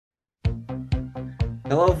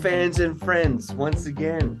Hello, fans and friends. Once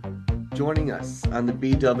again, joining us on the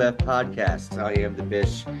BWF podcast. I am the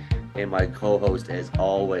Bish, and my co-host, as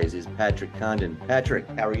always, is Patrick Condon. Patrick,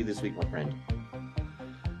 how are you this week, my friend?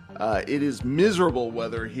 It is miserable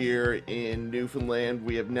weather here in Newfoundland.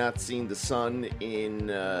 We have not seen the sun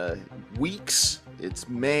in weeks. It's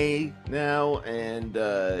May now, and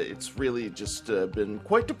it's really just been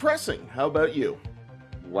quite depressing. How about you?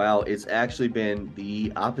 Wow, it's actually been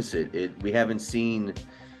the opposite. We haven't seen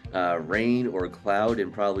rain or cloud in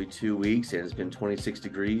probably 2 weeks, and it's been 26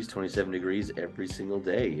 degrees, 27 degrees every single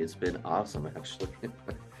day. It's been awesome, actually.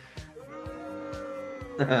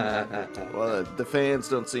 Well, the fans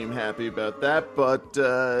don't seem happy about that, but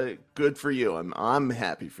good for you. I'm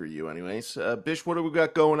happy for you, anyways. Bish, what do we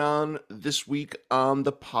got going on this week on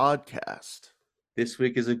the podcast? This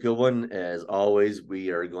week is a good one. As always, we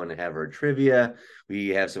are going to have our trivia. We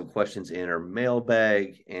have some questions in our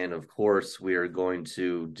mailbag. And of course, we are going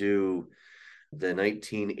to do the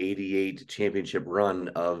 1988 championship run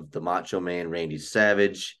of the Macho Man, Randy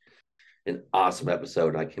Savage. An awesome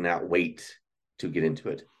episode. I cannot wait to get into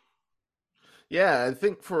it. Yeah, I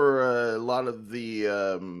think for a lot of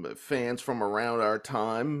the fans from around our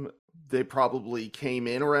time, they probably came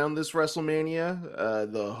in around this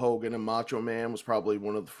WrestleMania. The Hogan and Macho Man was probably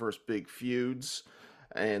one of the first big feuds.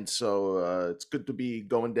 And so it's good to be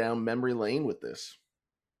going down memory lane with this.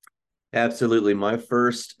 Absolutely. My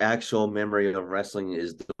first actual memory of wrestling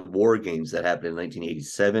is the War Games that happened in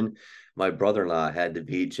 1987. My brother-in-law had the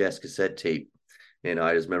VHS cassette tape, and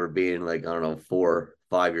I just remember being like, I don't know, 4,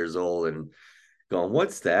 5 years old and going,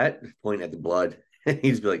 "What's that?" Pointing at the blood. And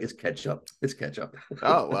he'd be like, "It's ketchup. It's ketchup."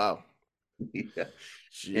 Oh, wow. Yeah. And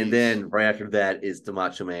Jeez. then right after that is the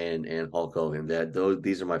Macho Man and Hulk Hogan.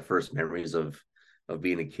 These are my first memories of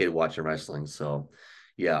being a kid watching wrestling. So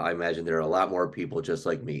yeah, I imagine there are a lot more people just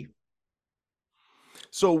like me.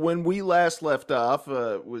 So when we last left off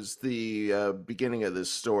was the beginning of this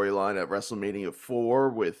storyline at WrestleMania 4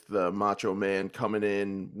 with Macho Man coming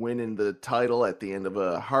in, winning the title at the end of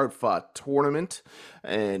a hard-fought tournament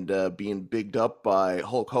and being bigged up by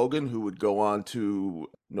Hulk Hogan, who would go on to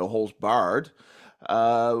No Holds Barred.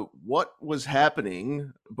 What was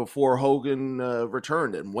happening before Hogan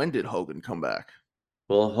returned, and when did Hogan come back?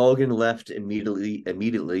 Well, Hogan left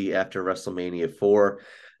immediately after WrestleMania 4.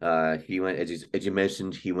 He went, as you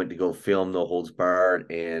mentioned, he went to go film No Holds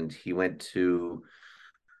Barred, and he went to,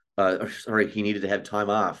 sorry, he needed to have time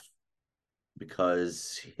off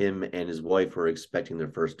because him and his wife were expecting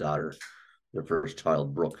their first daughter, their first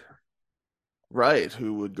child, Brooke. Right,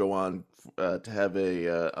 who would go on to have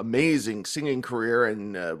a amazing singing career,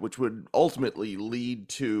 and which would ultimately lead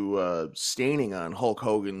to staining on Hulk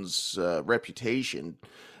Hogan's reputation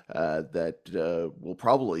that will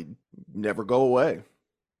probably never go away.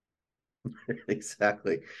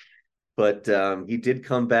 Exactly. But he did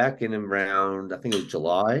come back in around, I think it was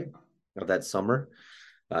July of that summer.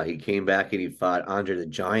 He came back and he fought Andre the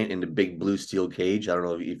Giant in the big blue steel cage. I don't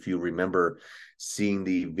know if you remember seeing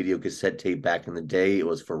the video cassette tape back in the day. It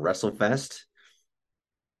was for WrestleFest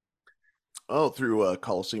Oh, through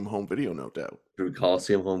Coliseum Home Video, no doubt. through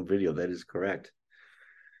Coliseum Home Video. That is correct.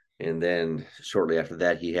 And then shortly after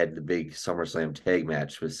that, he had the big SummerSlam tag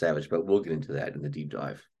match with Savage. But we'll get into that in the deep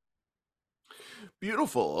dive.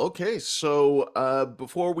 Beautiful. Okay, so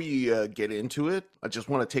before we get into it, I just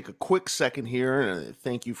want to take a quick second here and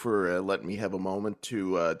thank you for letting me have a moment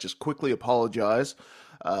to just quickly apologize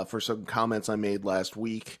for some comments I made last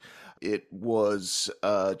week. It was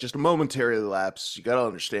just a momentary lapse. You got to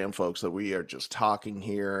understand, folks, that we are just talking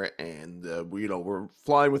here, and we're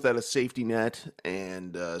flying without a safety net,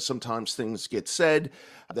 and sometimes things get said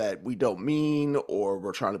that we don't mean, or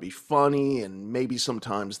we're trying to be funny, and maybe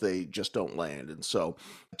sometimes they just don't land. And so,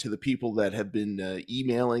 to the people that have been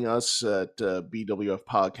emailing us at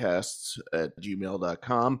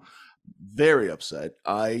bwfpodcasts@gmail.com, very upset.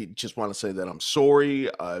 I just want to say that I'm sorry.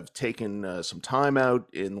 I've taken some time out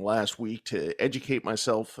in the last week to educate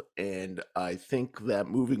myself, and I think that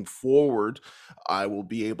moving forward, I will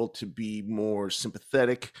be able to be more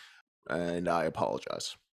sympathetic, and I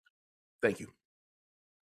apologize. Thank you.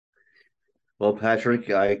 Well, Patrick,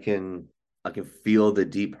 I can feel the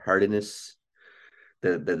deep heartedness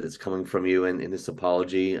that is coming from you in this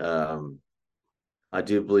apology. I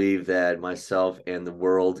do believe that myself and the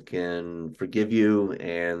world can forgive you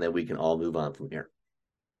and that we can all move on from here.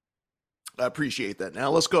 I appreciate that. Now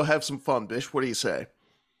let's go have some fun, Bish. What do you say?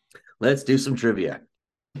 Let's do some trivia.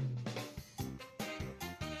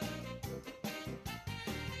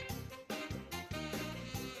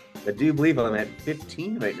 I do believe I'm at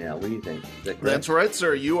 15 right now. What do you think? Is that correct? That's right,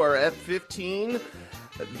 sir. You are at 15.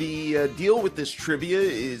 The deal with this trivia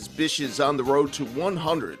is Bish is on the road to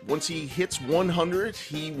 100. Once he hits 100,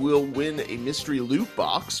 he will win a mystery loot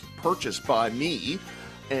box purchased by me.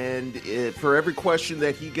 And for every question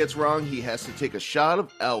that he gets wrong, he has to take a shot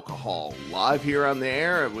of alcohol live here on the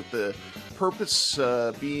air, with the purpose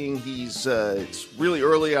being it's really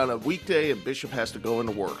early on a weekday and Bishop has to go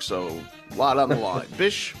into work. So a lot on the line.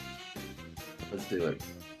 Bish? Let's do it.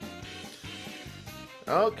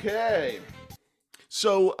 Okay.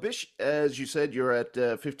 So, Bish, as you said, you're at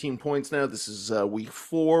 15 points now. This is week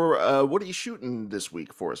 4. What are you shooting this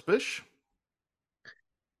week for us, Bish?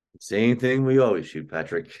 Same thing we always shoot,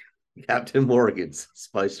 Patrick. Captain Morgan's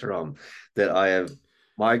spiced rum that I have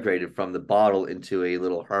migrated from the bottle into a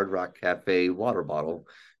little Hard Rock Cafe water bottle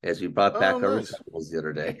as we brought Oh, back our nice. recyclables the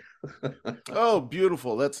other day. Oh,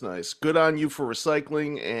 beautiful. That's nice. Good on you for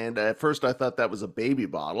recycling. And at first I thought that was a baby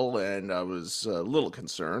bottle, and I was a little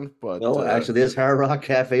concerned, but No, actually, this Hard Rock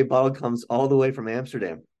Cafe bottle comes all the way from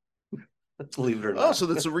Amsterdam. Believe it or oh, not. so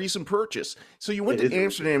that's a recent purchase. So you went It to is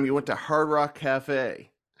Amsterdam, you went to Hard Rock Cafe.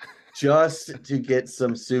 just to get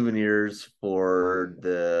some souvenirs for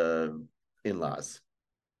the in-laws.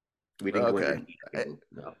 We didn't go in there Okay. to eat anything.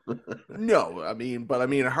 No. No, I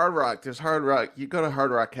mean, Hard Rock, there's Hard Rock. You go to Hard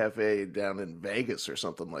Rock Cafe down in Vegas or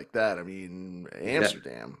something like that. I mean, Yeah,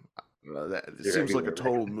 Amsterdam, that it they're seems like a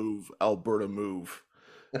everywhere, man. total Alberta move,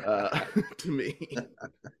 uh, to me.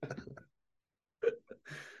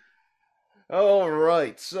 All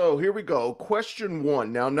right, so here we go. Question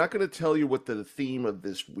 1. Now, I'm not going to tell you what the theme of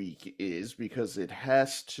this week is because it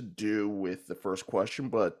has to do with the first question,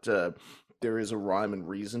 but there is a rhyme and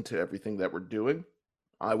reason to everything that we're doing.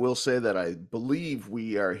 I will say that I believe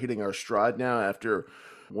we are hitting our stride now after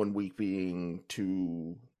one week being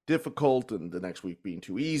too difficult and the next week being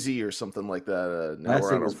too easy or something like that. Now Last we're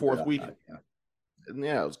thing on our was good fourth on week. that. Yeah. And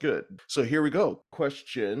yeah, it was good. So here we go.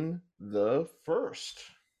 Question the first.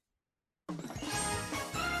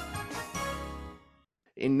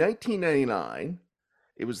 In 1999,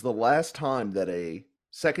 it was the last time that a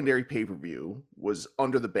secondary pay-per-view was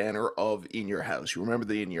under the banner of In Your House. You remember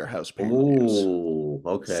the In Your House pay-per-views? Oh,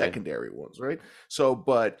 okay. Secondary ones, right? So,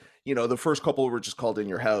 but the first couple were just called In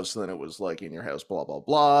Your House, then it was like In Your House, blah blah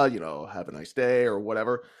blah. Have a nice day or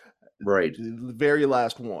whatever. Right. The very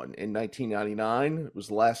last one in 1999 it was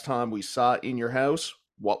the last time we saw In Your House.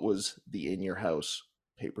 What was the In Your House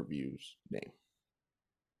pay-per-view's name?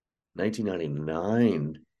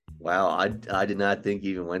 1999. Wow, I did not think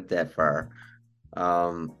you even went that far.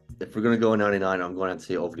 If we're gonna go 99, I'm going to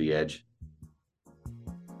say Over the Edge.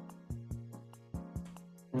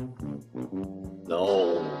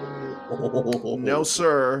 No, No.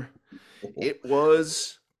 sir. It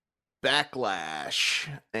was Backlash.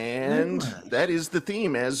 And Backlash. that is the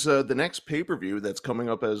theme, as the next pay per view that's coming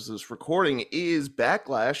up as this recording is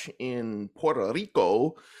Backlash in Puerto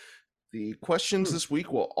Rico. The questions this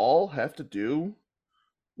week will all have to do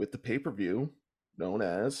with the pay per view known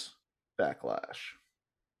as Backlash.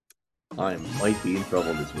 I might be in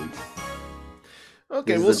trouble this week.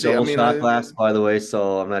 Okay, This we'll is a see. I double mean, shot glass, by the way,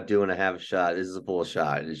 so I'm not doing a half shot. This is a full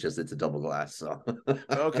shot. It's a double glass. So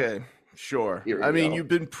okay, sure. here I we mean, go. you've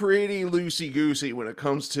been pretty loosey goosey when it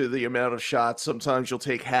comes to the amount of shots. Sometimes you'll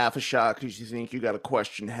take half a shot because you think you got a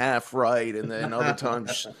question half right, and then other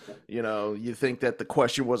times, you think that the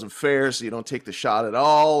question wasn't fair, so you don't take the shot at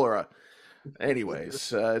all. Or,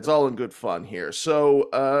 anyways, it's all in good fun here. So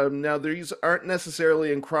now these aren't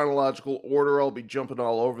necessarily in chronological order. I'll be jumping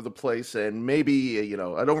all over the place, and maybe I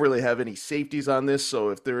don't really have any safeties on this. So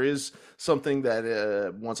if there is something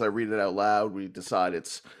that once I read it out loud, we decide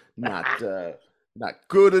it's not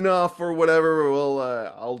good enough or whatever,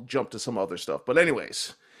 I'll jump to some other stuff. But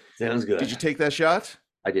anyways, Sounds good. did you take that shot?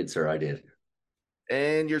 I did, sir. I did.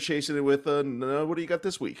 And you're chasing it with what do you got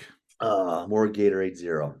this week? More Gatorade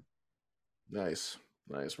Zero. Nice,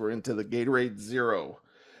 nice. We're into the Gatorade Zero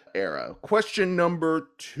era. Question number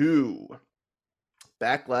 2.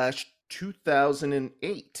 Backlash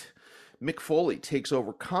 2008. Mick Foley takes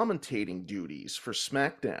over commentating duties for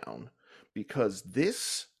SmackDown because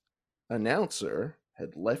this announcer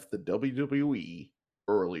had left the WWE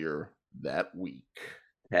earlier that week.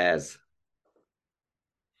 Taz.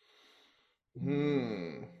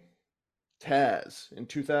 Taz in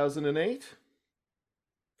 2008?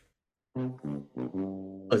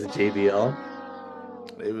 Was it JBL?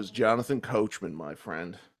 It was Jonathan Coachman, my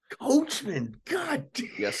friend. Coachman, God damn.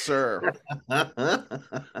 Yes, sir.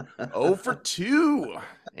 0 for 2.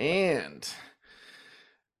 And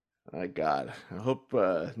my God, I hope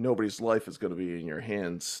nobody's life is going to be in your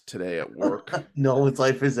hands today at work. No one's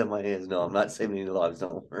life is in my hands. No, I'm not saving any lives.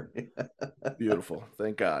 Don't worry. Beautiful.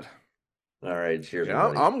 Thank God. All right, cheers, Yeah,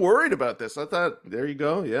 everybody. I'm worried about this. I thought, there you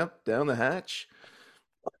go. Yep, down the hatch.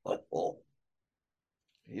 Oh,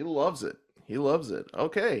 He loves it. He loves it.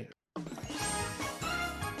 Okay.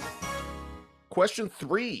 Question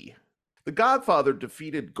 3. The Godfather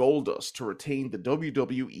defeated Goldust to retain the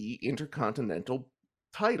WWE Intercontinental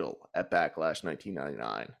title at Backlash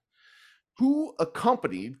 1999. Who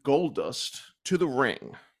accompanied Goldust to the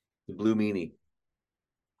ring? the blue meanie.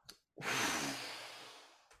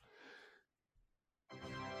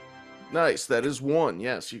 Nice. That is one.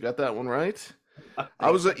 Yes, you got that one right. I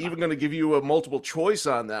Thank was God. even going to give you a multiple choice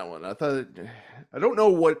on that one. I thought, I don't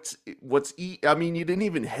know I mean, you didn't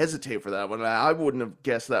even hesitate for that one. I wouldn't have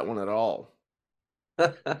guessed that one at all.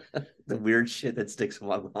 The weird shit that sticks in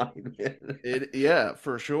my mind, man. Yeah,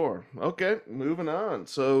 for sure. Okay, moving on.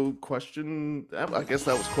 So, I guess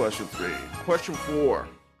that was question 3. Question 4.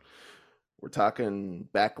 We're talking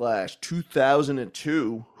Backlash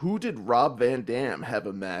 2002. Who did Rob Van Dam have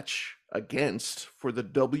a match against for the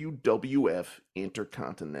WWF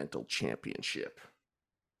Intercontinental Championship?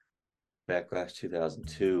 Backlash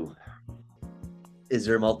 2002. Is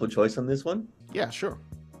there a multiple choice on this one? Yeah, sure.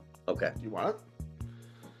 Okay. You want it?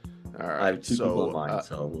 All I have right. two people in So, mind,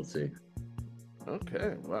 so we'll see.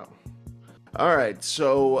 okay. Wow. All right.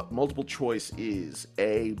 So, multiple choice is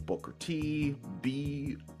A. Booker T,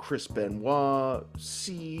 B. Chris Benoit,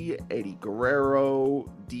 C. Eddie Guerrero,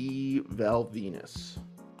 D. Val Venus.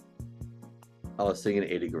 I was thinking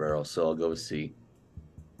Eddie Guerrero, so I'll go with C.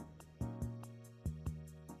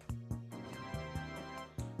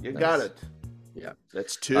 You Nice. got it. Yeah.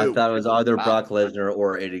 That's I 2. thought it was either Wow. Brock Lesnar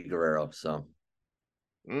or Eddie Guerrero, so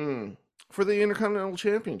For the Intercontinental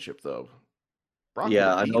Championship, though, Brock would yeah,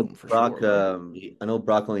 have I beat know him for sure, Brock. right? I know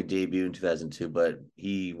Brock only debuted in 2002, but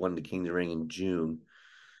he won the King of the Ring in June,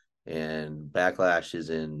 and Backlash is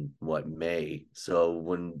in what, May. So it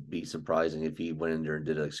wouldn't be surprising if he went in there and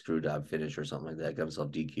did a screw job finish or something like that, got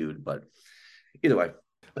himself DQ'd. But either way,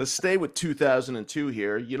 Let's stay with 2002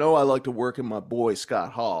 here. You know, I like to work in my boy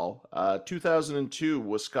Scott Hall. 2002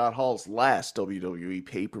 was Scott Hall's last WWE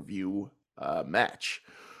pay per view match.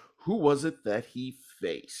 Who was it that he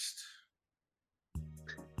faced?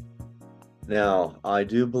 now I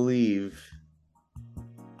do believe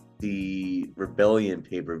the Rebellion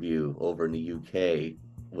pay per view over in the UK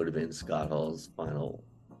would have been Scott Hall's final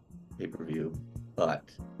pay per view, but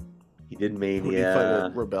he did Who did he fight at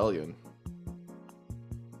Mania. Rebellion?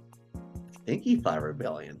 I think he fought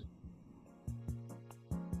Rebellion.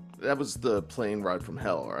 That was the plane ride from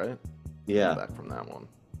hell, right? Come Yeah, back from that one.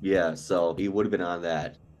 yeah. So he would have been on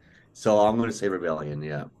that. So I'm going to say Rebellion.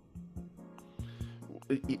 Yeah.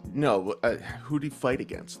 No, who did he fight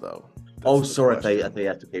against, though? Oh, That's the sorry. I question. thought you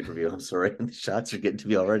had to pay per view. I'm sorry. The shots are getting to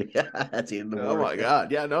me already. That's the end of the Oh morning. my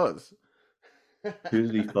God. Yeah, no. Who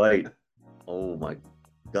did he fight? Oh my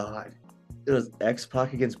God. It was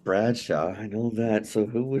X-Pac against Bradshaw. I know that. So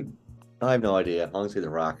who would? I have no idea. I'm gonna say The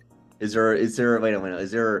Rock. Is there wait a minute.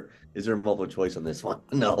 Is there a multiple choice on this one?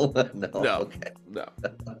 No. No. No, Okay. no.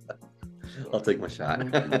 I'll take my shot.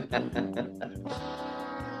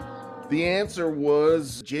 The answer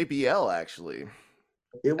was JBL, actually.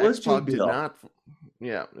 It was X-Pac did JBL. not.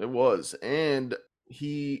 Yeah, it was. And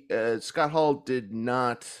Scott Hall did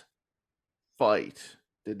not fight,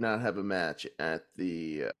 did not have a match at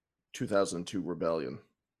the 2002 Rebellion.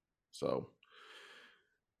 So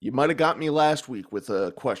you might have got me last week with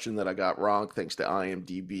a question that I got wrong thanks to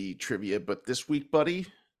IMDb trivia, but this week, buddy,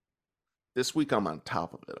 this week I'm on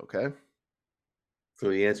top of it, okay? So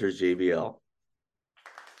the answer is JBL.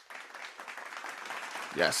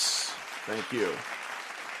 Yes. Thank you.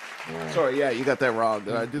 Yeah. Sorry, yeah, you got that wrong.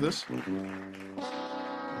 Did I do this?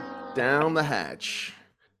 Down the hatch.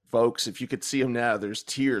 Folks, if you could see him now, there's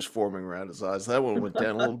tears forming around his eyes. That one went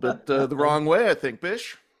down a little bit the wrong way, I think,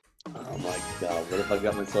 Bish. Oh my God. What if I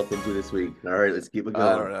got myself into this week? All right, let's keep it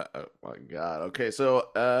All going. right. Oh my God. Okay, so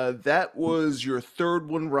that was your third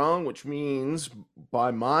one wrong, which means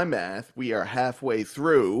by my math, we are halfway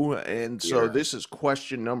through. And so Here. this is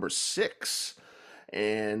question number 6.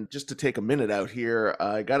 And just to take a minute out here,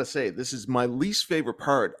 I gotta say, this is my least favorite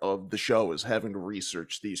part of the show is having to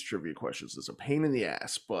research these trivia questions. It's a pain in the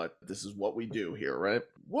ass, but this is what we do here, right?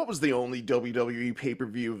 What was the only WWE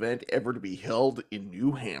pay-per-view event ever to be held in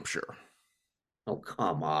New Hampshire? Oh,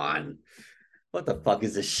 come on. What the fuck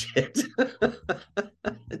is this shit?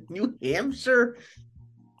 New Hampshire?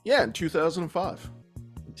 Yeah, in 2005.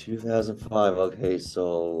 2005. Okay,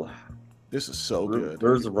 so This is so good.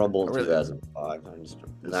 there's a Rumble in I really, 2005. I'm just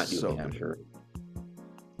this not is so New good. Hampshire.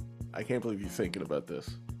 I can't believe you're thinking about this.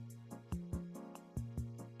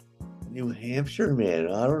 New Hampshire, man.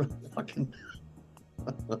 I don't know. Fucking.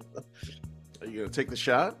 Are you going to take the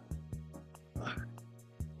shot?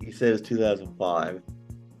 He said it's 2005.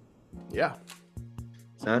 Yeah.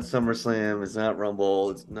 It's not SummerSlam. It's not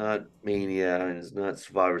Rumble. It's not Mania. And it's not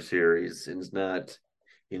Survivor Series. And it's not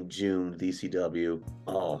in June, DCW.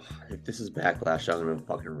 Oh, if this is Backlash, I'm going to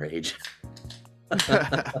fucking rage.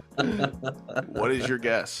 What is your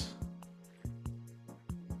guess?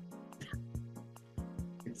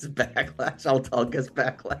 It's Backlash. I'll guess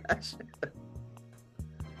Backlash.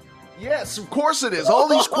 Yes, of course it is. All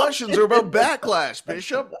these questions are about Backlash,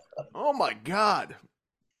 Bishop. Oh my God.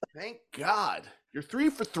 Thank God. You're 3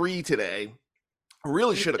 for 3 today. I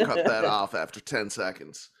really should have cut that off after 10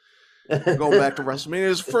 seconds. Going back to WrestleMania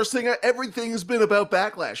is the first thing. Everything has been about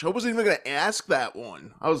Backlash. I wasn't even going to ask that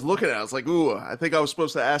one. I was looking at it. I was like, ooh, I think I was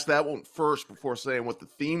supposed to ask that one first before saying what the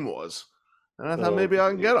theme was. And I thought maybe I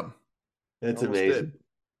can get them. That's amazing.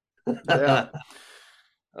 Yeah.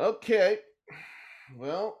 Okay.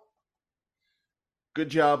 Well, good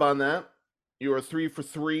job on that. You are 3 for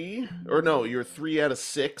 3. Or no, you're 3 out of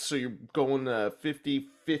 6. So you're going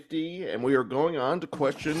 50-50. And we are going on to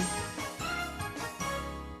question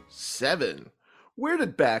 7. Where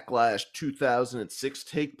did Backlash 2006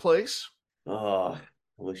 take place? Oh, I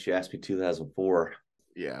wish you asked me 2004.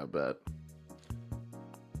 Yeah, I bet.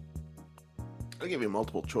 I'll give you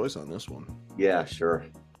multiple choice on this one. Yeah, sure.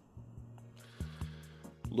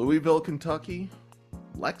 Louisville, Kentucky,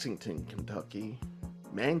 Lexington, Kentucky,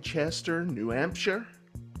 Manchester, New Hampshire,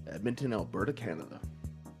 Edmonton, Alberta, Canada.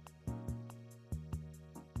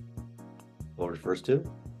 What were the first two?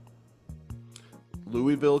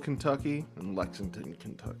 Louisville, Kentucky, and Lexington,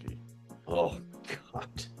 Kentucky. Oh,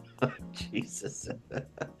 God. Jesus.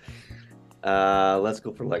 Let's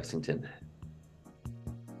go for Lexington.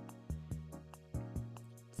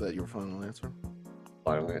 Is that your final answer?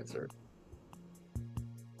 Final answer.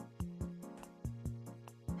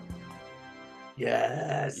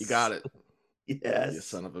 Yes. You got it. Yes. You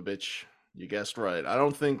son of a bitch. You guessed right. I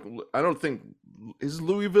don't think is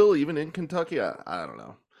Louisville even in Kentucky? I don't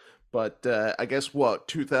know. But I guess what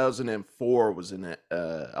 2004 was in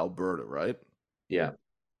Alberta, right? Yeah.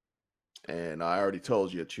 And I already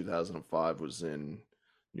told you 2005 was in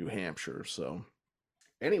New Hampshire. So,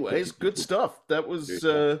 anyways, good stuff. That was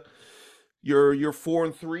your 4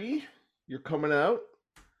 and 3. You're coming out.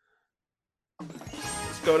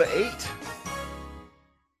 Let's go to 8.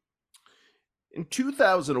 In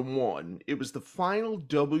 2001, it was the final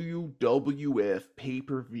WWF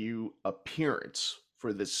pay-per-view appearance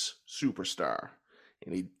for this superstar.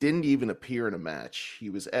 And he didn't even appear in a match. He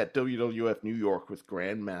was at WWF New York with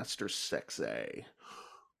Grandmaster Sexay.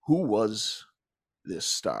 Who was this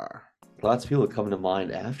star? Lots of people come to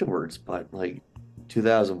mind afterwards, but like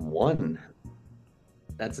 2001,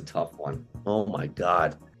 that's a tough one. Oh my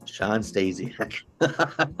God. Sean Stasiak.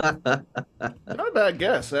 Not a bad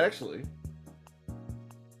guess, actually.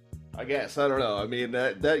 I guess. I don't know. I mean,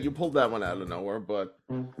 that you pulled that one out of nowhere, but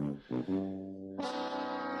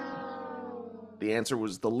the answer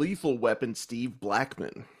was the Lethal Weapon, Steve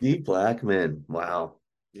Blackman. Steve Blackman. Wow.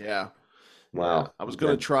 Yeah. Wow. Yeah. I was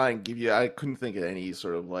going to try and give you, I couldn't think of any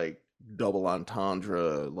sort of like double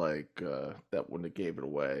entendre like that wouldn't have gave it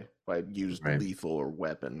away. If I used lethal or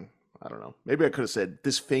weapon, I don't know. Maybe I could have said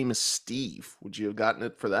this famous Steve. Would you have gotten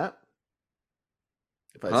it for that?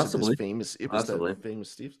 If I said this famous, it was that famous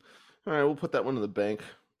Steve. All right, we'll put that one in the bank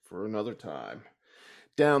for another time.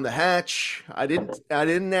 Down the hatch. I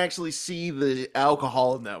didn't actually see the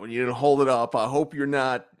alcohol in that one. You didn't hold it up. I hope you're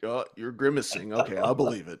not. You're grimacing. Okay, I'll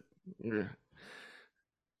believe it.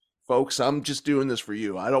 Folks, I'm just doing this for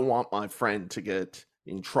you. I don't want my friend to get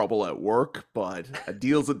in trouble at work, but a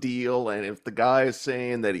deal's a deal. And if the guy is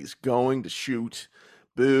saying that he's going to shoot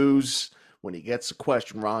booze when he gets a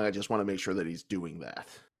question wrong, I just want to make sure that he's doing that.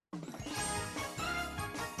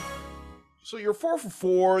 So you're 4 for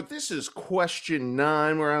 4. This is question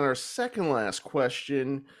 9. We're on our second last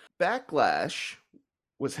question. Backlash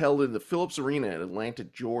was held in the Phillips Arena in Atlanta,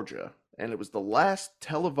 Georgia, and it was the last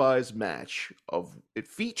televised match of. It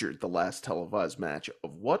featured the last televised match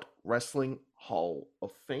of what Wrestling Hall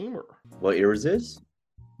of Famer? What year is this?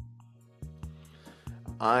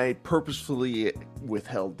 I purposefully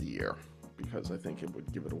withheld the year because I think it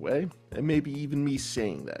would give it away, and maybe even me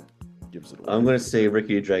saying that gives it away. I'm going to say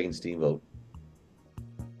Ricky the Dragon Steamboat.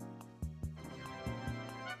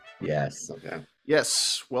 Yes. Okay.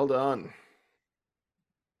 Yes. Well done.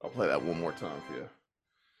 I'll play that one more time for you.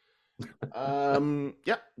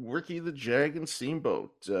 Yeah, Ricky the Dragon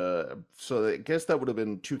Steamboat. So I guess that would have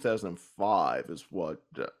been 2005 is what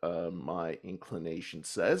my inclination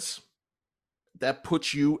says. That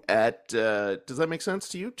puts you at, does that make sense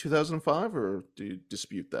to you, 2005, or do you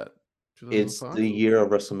dispute that? It's 2005? the year of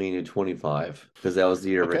WrestleMania 25 because that was the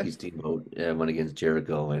year Okay. Ricky Steamboat went against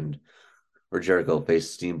Jericho or Jericho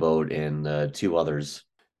faced Steamboat and two others.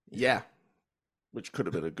 Yeah, which could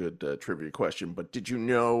have been a good trivia question. But did you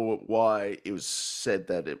know why it was said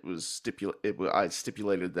that it was I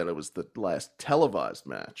stipulated that it was the last televised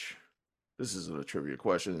match. This isn't a trivia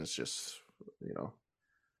question. It's just, you know,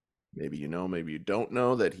 maybe you know, maybe you don't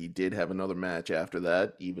know that he did have another match after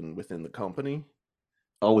that, even within the company.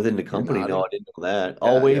 Oh, within the You're company? No, nodding. I didn't know that.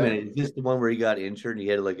 Oh, Yeah, wait a yeah. minute. Is this the one where he got injured and he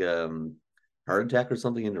had like a heart attack or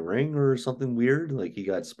something in the ring or something weird? Like he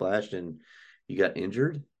got splashed and he got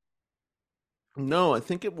injured? No, I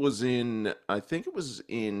think it was in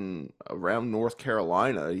around North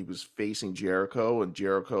Carolina. He was facing Jericho and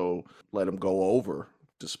Jericho let him go over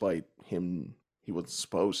despite him he wasn't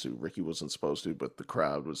supposed to. Ricky wasn't supposed to, but the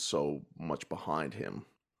crowd was so much behind him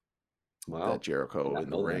that Wow. Did Jericho not in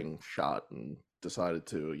the know that. ring shot and decided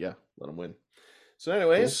to, yeah, let him win. So Cool.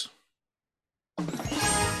 anyways,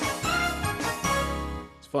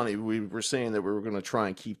 it's funny. We were saying that we were going to try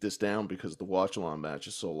and keep this down because the watch along match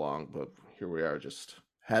is so long, but here we are just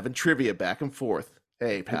having trivia back and forth.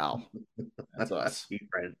 Hey, pal. That's us. Be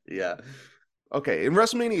friends. Yeah. Okay, in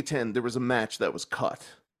WrestleMania 10, there was a match that was cut.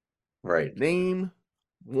 Right. Name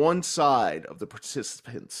one side of the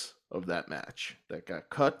participants of that match that got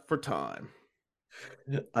cut for time.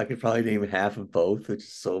 I could probably name half of both, which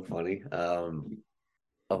is so funny. On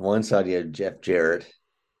one side, you had Jeff Jarrett.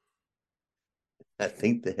 I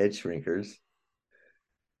think the Head Shrinkers.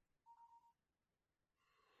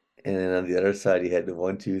 And then on the other side, you had the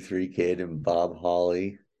 1, 2, 3 Kid and Bob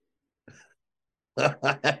Holly.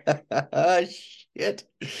 Shit.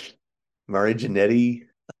 Murray Jannetty.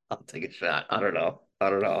 I'll take a shot. I don't know. I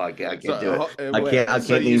don't know. I can't do it. Wait, I so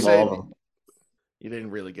can't you name all of said them. you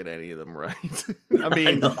didn't really get any of them right. I I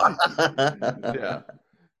mean, know. yeah.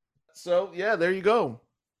 So, yeah, there you go.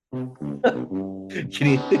 Can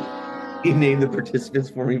you name the participants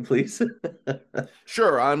for me, please?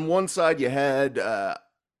 Sure, on one side you had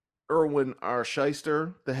Erwin R.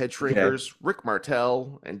 Shyster, the Head Okay. Shrinkers, Rick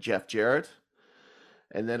Martel, and Jeff Jarrett.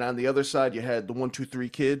 And then on the other side, you had the 1, 2, 3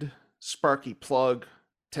 Kid, Sparky Plug,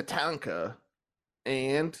 Tatanka,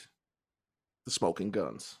 and the Smoking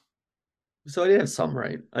Guns. So I did have some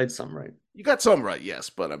right. I had some right. You got some right, yes,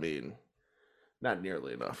 but I mean, not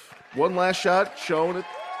nearly enough. One last shot, showing it.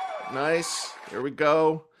 Nice. Here we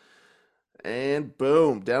go. And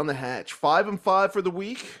boom, down the hatch. 5-5 for the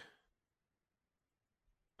week.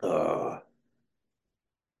 Uh,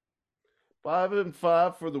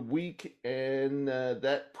 5-5 for the week, and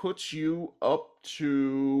that puts you up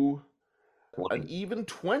to an 20. even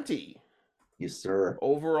 20 Yes, sir.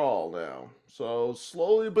 overall now. So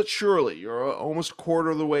slowly but surely, you're almost a quarter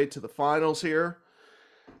of the way to the finals here.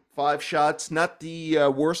 5 shots, not the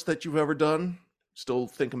worst that you've ever done. Still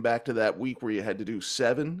thinking back to that week where you had to do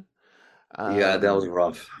 7. Yeah, that was Um,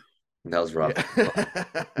 rough. That was yeah,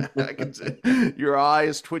 rough. I can see your eye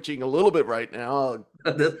is twitching a little bit right now.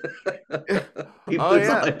 Oh People's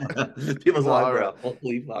yeah, eyebrow. People's people are. eyebrow.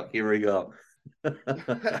 Holy fuck. Here we go. All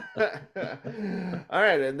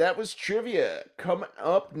right, and that was trivia. Coming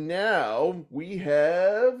up now, we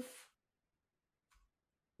have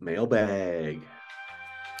Mailbag.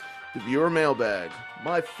 the viewer mailbag,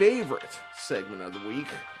 my favorite segment of the week.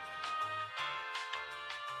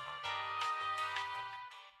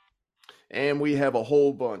 And we have a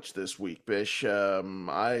whole bunch this week, Bish.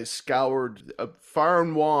 I scoured far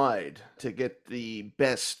and wide to get the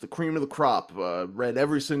best, the cream of the crop. Read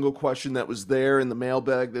every single question that was there in the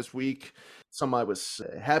mailbag this week. Some I was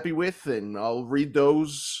happy with, and I'll read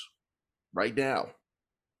those right now.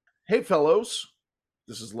 Hey, fellows.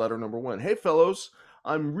 This is letter number 1. Hey, fellows.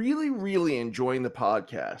 I'm really, really enjoying the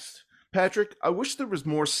podcast. Patrick, I wish there was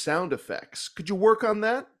more sound effects. Could you work on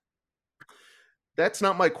that? That's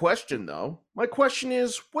not my question, though. My question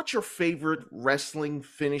is, what's your favorite wrestling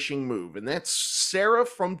finishing move? And that's Sarah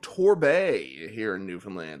from Torbay here in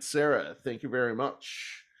Newfoundland. Sarah, thank you very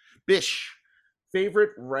much. Bish,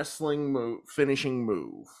 favorite wrestling finishing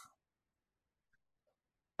move?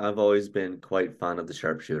 I've always been quite fond of the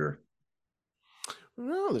sharpshooter.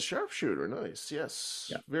 No, the sharpshooter. Nice. Yes.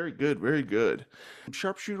 Yeah. Very good. Very good.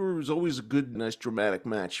 Sharpshooter was always a good, nice, dramatic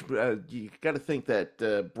match. You got to think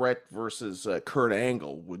that Brett versus Kurt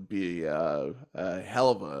Angle would be a hell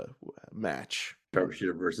of a match.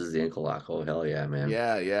 Sharpshooter versus the ankle lock. Oh, hell yeah, man.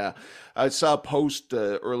 Yeah, yeah. I saw a post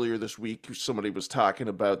earlier this week. Somebody was talking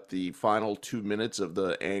about the final 2 minutes of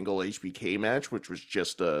the Angle HBK match, which was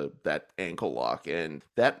just that ankle lock. And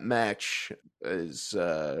that match is,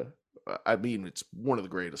 I mean, it's one of the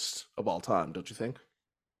greatest of all time, don't you think?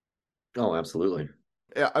 Oh, absolutely.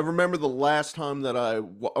 Yeah, I remember the last time that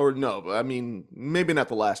or no, I mean, maybe not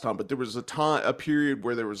the last time, but there was a period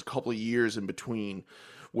where there was a couple of years in between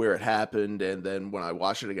where it happened, and then when I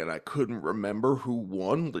watched it again, I couldn't remember who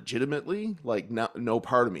won legitimately, like no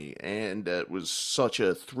part of me, and it was such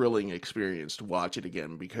a thrilling experience to watch it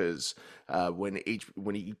again because when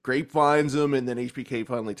he grapevines him and then HBK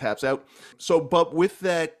finally taps out. So, but with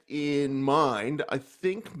that in mind, I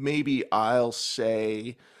think maybe I'll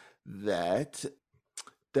say that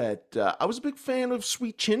I was a big fan of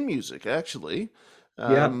Sweet Chin music, actually.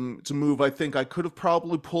 Yeah, It's a move I think I could have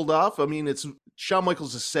probably pulled off. I mean, it's Shawn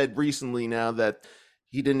Michaels has said recently now that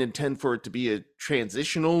he didn't intend for it to be a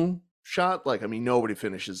transitional shot. Like, I mean, nobody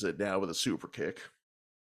finishes it now with a super kick.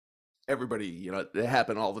 Everybody, it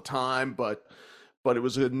happened all the time, but it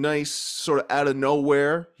was a nice sort of out of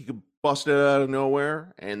nowhere. He could bust it out of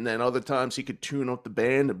nowhere, and then other times he could tune up the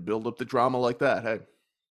band and build up the drama like that. Hey,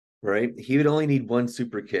 right. He would only need one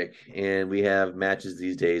super kick, and we have matches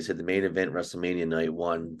these days. At the main event, WrestleMania Night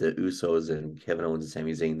One, the Usos and Kevin Owens and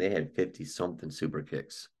Sami Zayn, they had 50 something super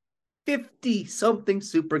kicks. 50 something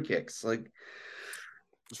super kicks. Like,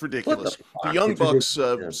 it's what the ridiculous. The fuck? Young It's Bucks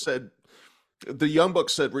ridiculous. Yeah. said the Young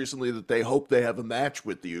Bucks said recently that they hope they have a match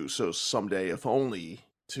with the Usos someday, if only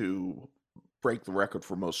to break the record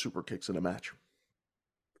for most super kicks in a match.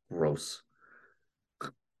 Gross.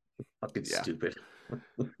 Fucking Yeah. stupid.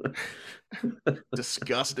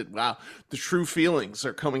 Disgusted. Wow. The true feelings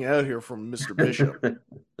are coming out here from Mr. Bishop.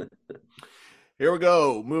 Here we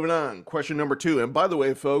go. Moving on. Question number 2. And by the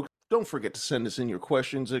way, folks, don't forget to send us in your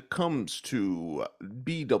questions. It comes to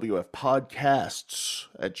bwfpodcasts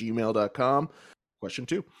at gmail.com. Question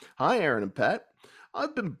 2. Hi, Aaron and Pat.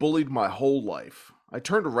 I've been bullied my whole life. I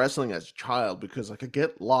turned to wrestling as a child because I could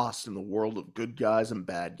get lost in the world of good guys and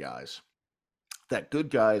bad guys. That good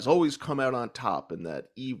guys always come out on top and that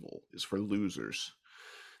evil is for losers.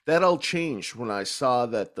 That all changed when I saw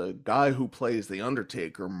that the guy who plays The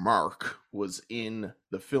Undertaker, Mark, was in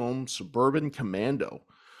the film Suburban Commando.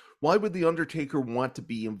 Why would The Undertaker want to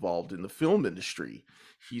be involved in the film industry?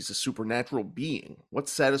 He's a supernatural being. What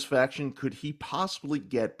satisfaction could he possibly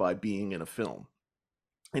get by being in a film?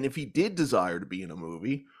 And if he did desire to be in a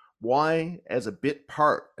movie, why as a bit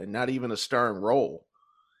part and not even a starring role?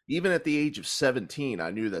 Even at the age of 17,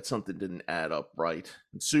 I knew that something didn't add up right,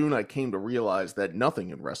 and soon I came to realize that nothing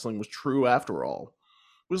in wrestling was true after all.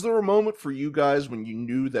 Was there a moment for you guys when you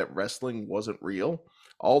knew that wrestling wasn't real?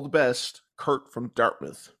 All the best, Kurt from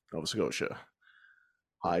Dartmouth, Nova Scotia.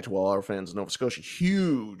 Hi to all our fans in Nova Scotia.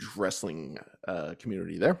 Huge wrestling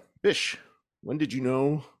community there. Bish, when did you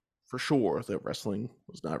know for sure that wrestling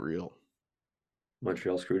was not real?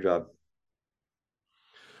 Montreal Screwjob.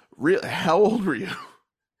 Real? How old were you?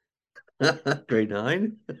 Grade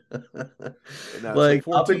 9. No, so Like, 14,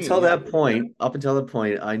 yeah. up until that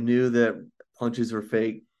point, I knew that punches were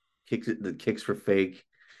fake, the kicks were fake,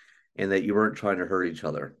 and that you weren't trying to hurt each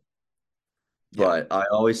other. Yeah. But I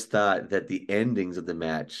always thought that the endings of the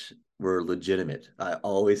match were legitimate. I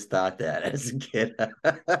always thought that as a kid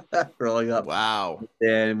growing up. Wow.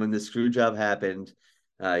 And when the screw job happened,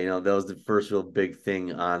 that was the first real big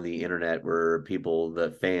thing on the internet where people,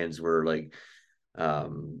 the fans, were like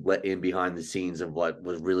let in behind the scenes of what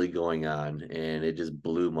was really going on, and it just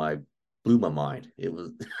blew my mind. It was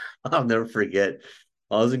I'll never forget.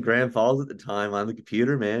 I was in Grand Falls at the time on the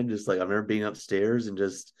computer, man. Just like I remember being upstairs and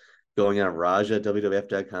just going on Raja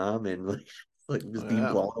WWF.com and like Oh, just being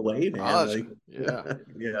yeah. blown away, man. Raja. Like Yeah.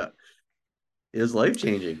 yeah, it was life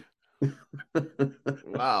changing.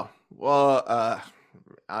 Wow. Well,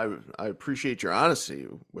 I appreciate your honesty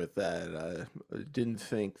with that. I didn't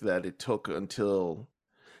think that it took until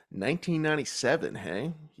 1997,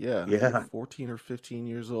 hey? Yeah, Yeah. 14 or 15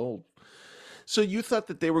 years old. So you thought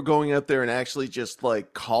that they were going out there and actually just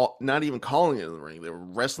like not even calling it in the ring. They were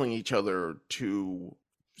wrestling each other to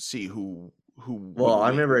see who would Well, I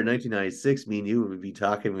win. remember in 1996, me and you would be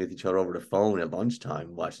talking with each other over the phone at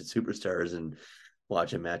lunchtime, watching Superstars and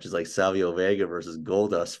watching matches like Savio Vega versus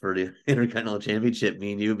Goldust for the Intercontinental Championship.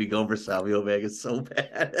 Me and you would be going for Savio Vega so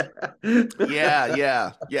bad. Yeah,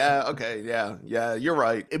 yeah, yeah. Okay, yeah, yeah. You're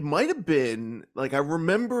right. It might have been like I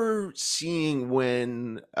remember seeing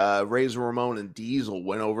when Razor Ramon and Diesel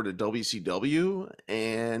went over to WCW,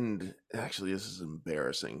 and actually, this is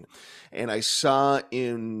embarrassing. And I saw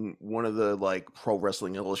in one of the like Pro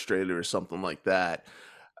Wrestling Illustrated or something like that.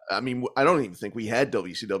 I mean, I don't even think we had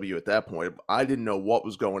WCW at that point. I didn't know what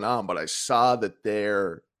was going on, but I saw that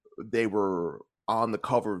they were on the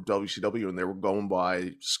cover of WCW and they were going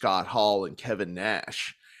by Scott Hall and Kevin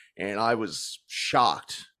Nash. And I was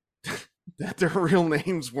shocked that their real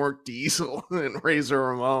names weren't Diesel and Razor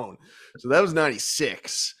Ramon. So that was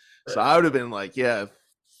 96. So I would have been like, yeah,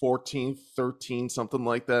 14, 13, something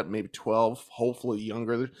like that, maybe 12, hopefully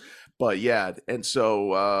younger. But yeah, and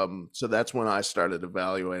so that's when I started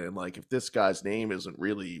evaluating, like, if this guy's name isn't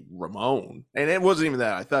really Ramon, and it wasn't even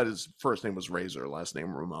that. I thought his first name was Razor, last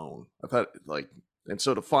name Ramon. I thought, like, and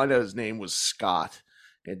so to find out his name was Scott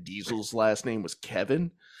and Diesel's last name was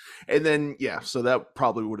Kevin, and then yeah, so that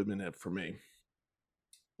probably would have been it for me.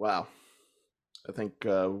 Wow, I think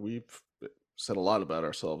we've said a lot about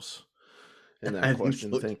ourselves in that I think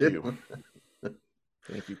question. so Thank you. too.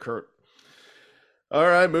 Thank you, Kurt. All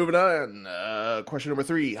right, moving on. Question number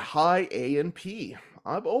 3. Hi, A and P.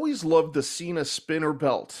 I've always loved the Cena spinner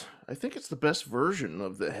belt. I think it's the best version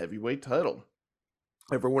of the heavyweight title.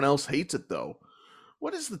 Everyone else hates it, though.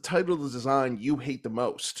 What is the title of the design you hate the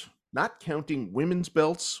most? Not counting women's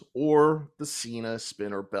belts or the Cena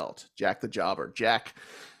spinner belt. Jack the Jobber. Jack,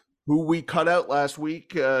 who we cut out last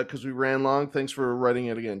week because we ran long. Thanks for writing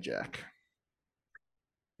it again, Jack.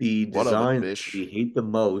 The What of it, design that Bish? we hate the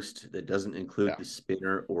most that doesn't include Yeah. the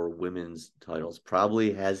spinner or women's titles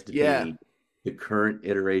probably has to Yeah. be the current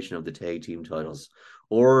iteration of the tag team titles.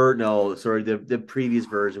 Or no, sorry, the previous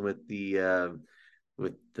version with the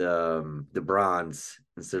bronze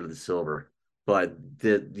instead of the silver. But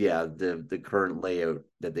the current layout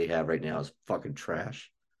that they have right now is fucking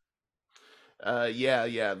trash.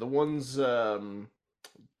 Yeah. The ones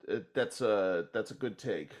that's a good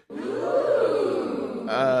take.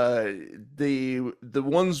 Uh, the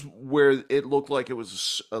ones where it looked like it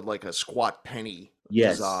was like a squat penny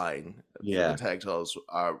Yes. design for the Yeah. tag titles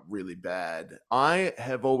are really bad. I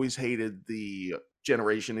have always hated the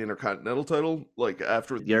Generation Intercontinental title. Like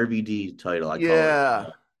after, The RVD title, I call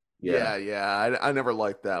it. yeah, Yeah. I never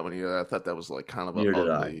liked that one either. I thought that was like kind of a Neither did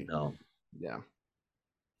I. ugly. No. Yeah.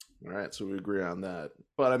 All right, so we agree on that.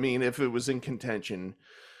 But I mean, if it was in contention,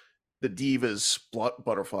 the Divas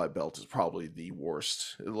butterfly belt is probably the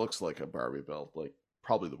worst. It looks like a Barbie belt, like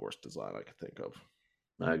probably the worst design I could think of.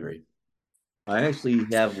 I agree. I actually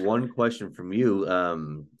have one question from you.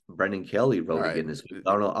 Brendan Kelly All wrote right. again this week.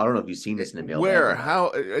 I don't know if you've seen this in the mailbag Where? or not. How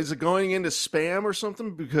is it going into spam or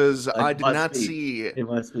something? Because I It did must not be. see it. It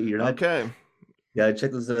must be. You're not. Okay. Yeah,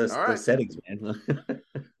 check those All those right. settings, man.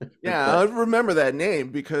 Yeah, I But remember that name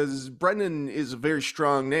because Brendan is a very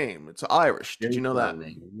strong name. It's Irish. Did you very know strong that?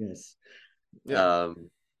 name. Yes. Yeah.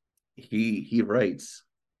 Um, he writes,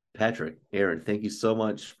 Patrick, Aaron, thank you so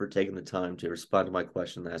much for taking the time to respond to my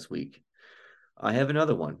question last week. I have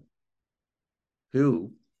another one.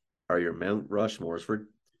 Who are your Mount Rushmores for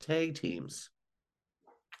tag teams?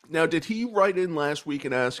 Now, did he write in last week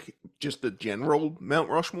and ask just the general Mount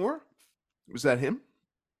Rushmore? Was that him?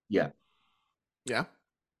 Yeah. Yeah.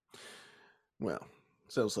 Well,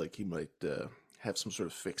 sounds like he might have some sort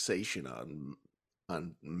of fixation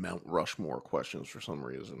on Mount Rushmore questions for some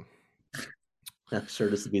reason. I'm sure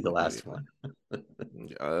this will be the Maybe. last one.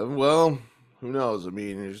 Well, who knows? I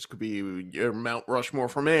mean, this could be your Mount Rushmore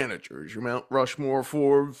for managers, your Mount Rushmore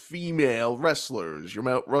for female wrestlers, your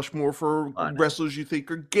Mount Rushmore for Oh, no. wrestlers you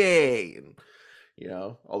think are gay, and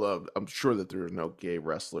although I'm sure that there are no gay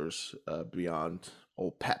wrestlers beyond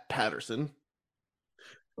old Pat Patterson.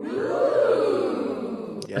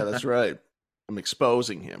 Yeah, that's right. I'm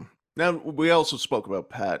exposing him. Now, we also spoke about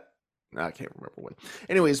Pat. I can't remember when.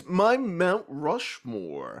 Anyways, my Mount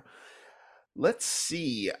Rushmore. Let's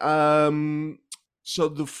see. So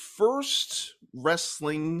the first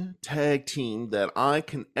wrestling tag team that I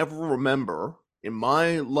can ever remember in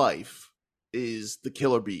my life is the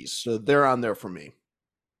Killer Bees. So they're on there for me.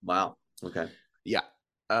 Wow. Okay. Yeah.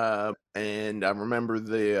 And I remember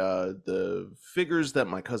the figures that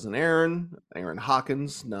my cousin Aaron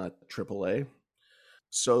Hawkins, not AAA.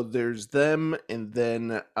 So there's them, and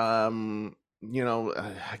then again,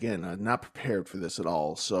 I'm not prepared for this at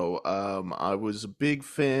all. So I was a big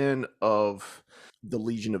fan of the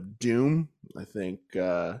Legion of Doom. I think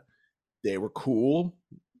they were cool.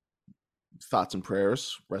 Thoughts and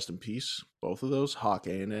prayers, rest in peace. Both of those, Hawk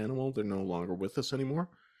and Animal, they're no longer with us anymore.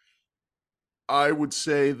 I would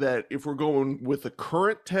say that if we're going with a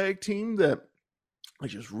current tag team that I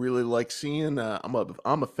just really like seeing, I'm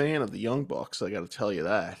a fan of the Young Bucks. I got to tell you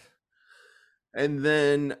that. And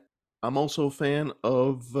then I'm also a fan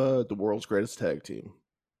of the world's greatest tag team,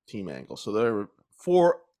 Team Angle. So there are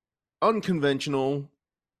 4 unconventional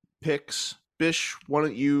picks. Bish, why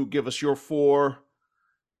don't you give us your 4?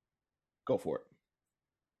 Go for it.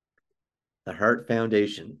 The Hart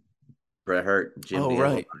Foundation. Bret Hart, Jim Oh, Dale.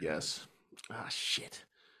 right. Yes. Ah, shit.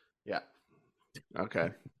 Yeah. Okay.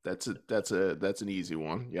 That's an easy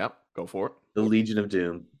one. Yep. Go for it. The Legion of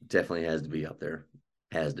Doom definitely has to be up there.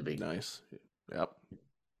 Has to be. Nice. Yep.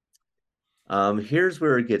 Here's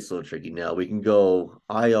where it gets a little tricky. Now we can go.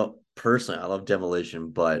 Personally, I love Demolition,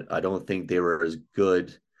 but I don't think they were as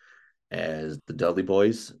good as the Dudley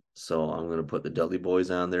Boys. So I'm going to put the Dudley Boys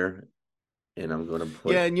on there, and I'm going to Yeah,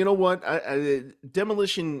 put and you know what?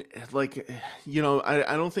 Demolition, like,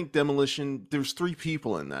 I don't think Demolition. There's three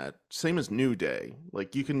people in that, same as New Day.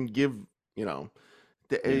 Like, you can give, you know,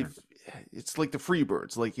 yeah. it's like the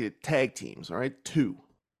Freebirds, like tag teams. All right, two.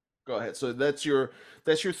 Go ahead. So that's your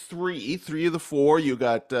three of the four. You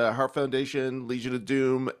got Heart Foundation, Legion of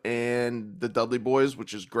Doom, and the Dudley Boys,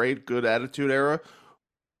 which is great. Good Attitude Era.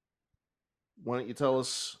 Why don't you tell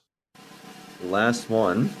us Last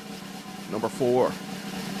one. number four?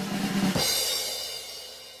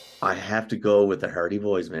 I have to go with the Hardy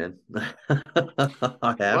Boys, man. I have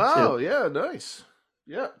to. Wow, yeah, nice.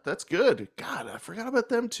 Yeah, that's good. God, I forgot about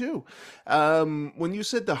them too. When you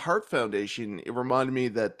said the Heart Foundation, it reminded me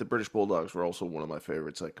that the British Bulldogs were also one of my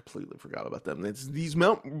favorites. I completely forgot about them. These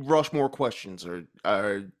Mount Rushmore questions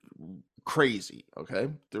are crazy. Okay,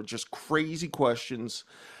 they're just crazy questions.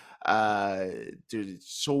 Dude,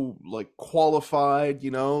 it's so like qualified,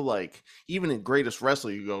 like even in greatest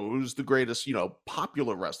wrestler you go, who's the greatest,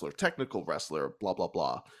 popular wrestler, technical wrestler, blah blah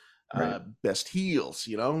blah, Right. best heels.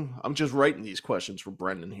 I'm just writing these questions for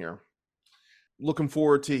Brendan here. Looking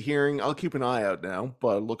forward to hearing. I'll keep an eye out now,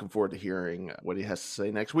 but looking forward to hearing what he has to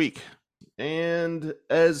say next week. And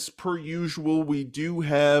as per usual, we do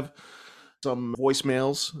have some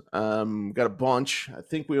voicemails. Got a bunch. I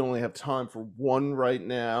think we only have time for one right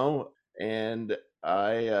now. And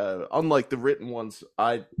unlike the written ones,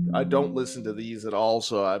 I don't listen to these at all,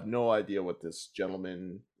 so I have no idea what this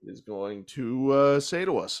gentleman is going to say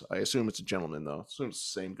to us. I assume it's a gentleman, though. I assume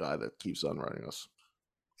it's the same guy that keeps on writing us.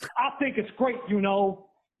 I think it's great, Oh,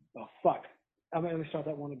 fuck. Let me start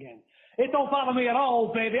that one again. It don't bother me at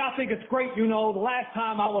all, baby. I think it's great, The last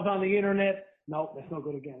time I was on the internet. No, that's no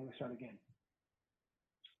good again. Let me start again.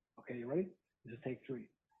 Okay, you ready? This is take 3.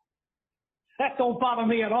 That don't bother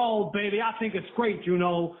me at all, baby. I think it's great,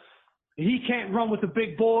 He can't run with the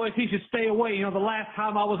big boys. He should stay away. The last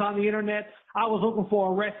time I was on the internet, I was looking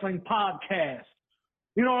for a wrestling podcast.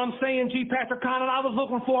 You know what I'm saying, G. Patrick Connon? I was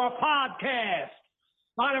looking for a podcast.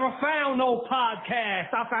 I never found no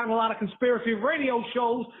podcast. I found a lot of conspiracy radio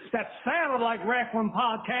shows that sounded like wrestling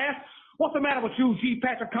podcasts. What's the matter with you, G.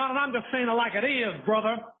 Patrick Connon? I'm just saying it like it is,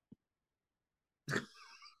 brother.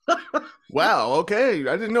 Wow, okay.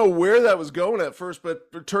 I didn't know where that was going at first, but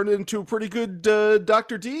it turned into a pretty good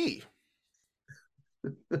Dr. D. I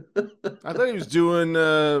thought he was doing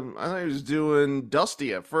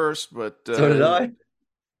Dusty at first, but So did I.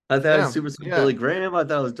 I thought it was Super yeah. Billy Graham. I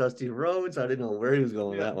thought it was Dusty Rhodes. I didn't know where he was going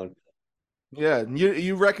with Yeah. that one. Yeah,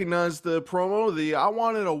 you recognize the promo, the I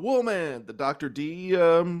Wanted a Woman, the Dr. D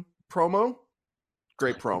promo?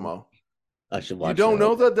 Great promo. I should watch You don't that.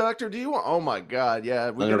 know the Dr. D one? Oh my God, yeah.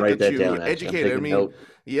 We I'm got gonna to write get that you down. Actually, I'm educated. I taking mean, note.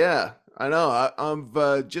 yeah, I know.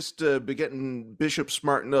 I've just been getting Bishop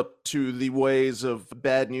smartened up to the ways of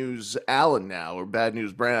Bad News Allen now, or Bad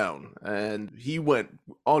News Brown. And he went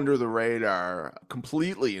under the radar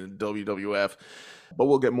completely in WWF. But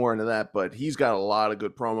we'll get more into that. But he's got a lot of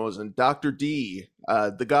good promos. And Dr. D,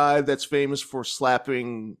 the guy that's famous for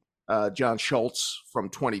slapping John Schultz from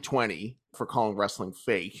 2020 for calling wrestling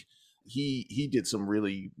fake, he did some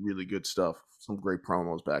really, really good stuff. Some great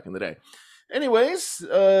promos back in the day. Anyways,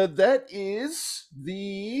 that is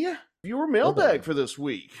the viewer mailbag for this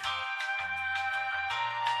week.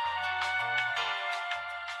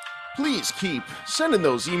 Please keep sending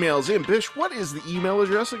those emails in. Bish, what is the email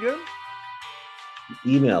address again?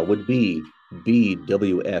 Email would be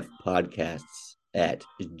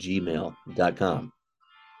bwfpodcasts@gmail.com.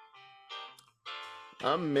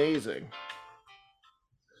 Amazing.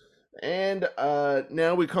 And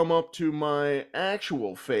now we come up to my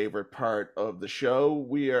actual favorite part of the show.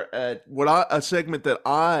 We are at a segment that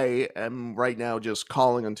I am right now just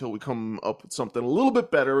calling until we come up with something a little bit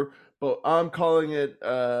better. But I'm calling it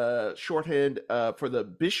shorthand for the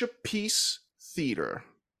Bishop Peace Theater.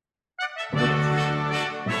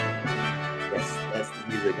 Yes, that's the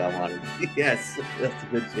music I wanted. Yes, that's the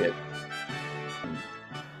good shit.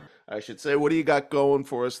 I should say, what do you got going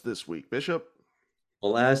for us this week, Bishop?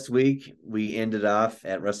 Well, last week we ended off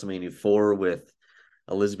at WrestleMania 4 with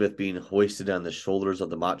Elizabeth being hoisted on the shoulders of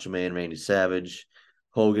the Macho Man, Randy Savage,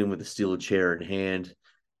 Hogan with the steel chair in hand,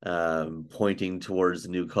 pointing towards the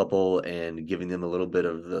new couple and giving them a little bit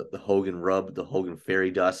of the Hogan rub, the Hogan fairy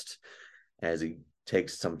dust, as he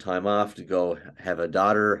takes some time off to go have a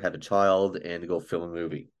daughter, have a child, and to go film a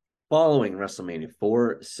movie. following WrestleMania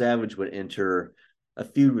 4, Savage would enter a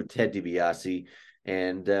feud with Ted DiBiase,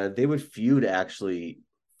 and they would feud actually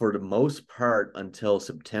for the most part until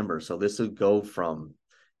September. So this would go from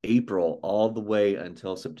April all the way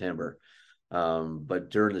until September. But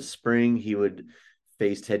during the spring, he would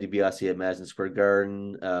face Ted DiBiase at Madison Square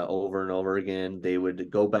Garden over and over again. They would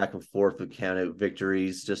go back and forth with countout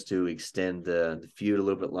victories just to extend the feud a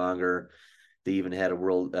little bit longer. They even had a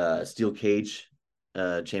world steel cage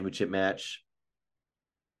championship match.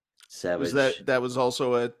 Was Savage that was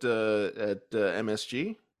also at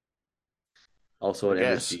MSG? also I at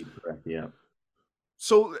guess. MSG, correct? Yeah.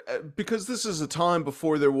 So, because this is a time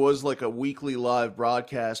before there was like a weekly live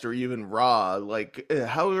broadcast or even Raw, like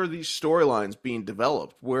how are these storylines being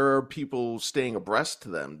developed? Where are people staying abreast to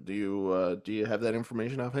them? Do you have that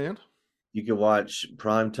information offhand? You can watch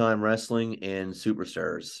primetime wrestling and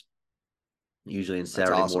superstars, usually in That's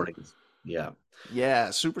Saturday awesome. mornings. Yeah, Yeah,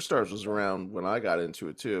 Superstars was around when I got into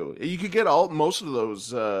it too. You could get all most of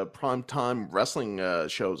those primetime wrestling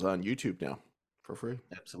shows on YouTube now for free.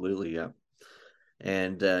 absolutely. Yeah.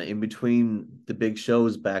 And in between the big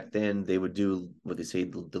shows back then, they would do what they say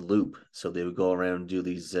the loop. So they would go around and do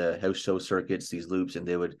these house show circuits, these loops, and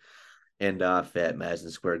they would end off at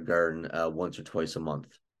Madison Square Garden once or twice a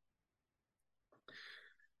month.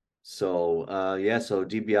 So yeah, so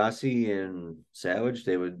DiBiase and Savage,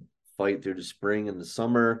 they would fight through the spring and the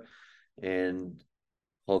summer, and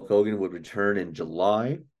Hulk Hogan would return in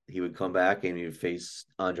July. He would come back and he would face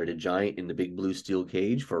Andre the Giant in the big blue steel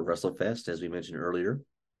cage for WrestleFest, as we mentioned earlier.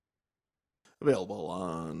 Available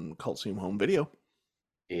on Coliseum Home Video.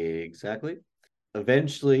 Exactly.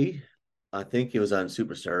 Eventually, I think it was on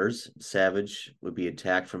Superstars, Savage would be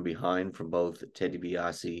attacked from behind from both Ted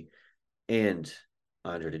DiBiase and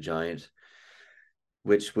Andre the Giant,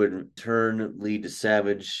 which would in turn lead to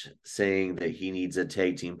Savage saying that he needs a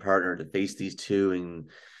tag team partner to face these two and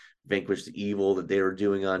vanquish the evil that they were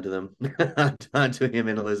doing onto them, onto him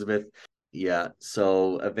and Elizabeth. Yeah.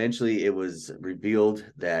 So eventually it was revealed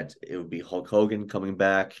that it would be Hulk Hogan coming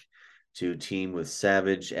back to team with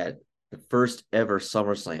Savage at the first ever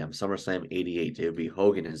SummerSlam 88. It would be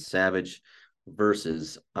Hogan and Savage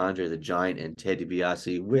versus Andre the Giant and Ted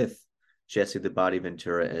DiBiase with Jesse the Body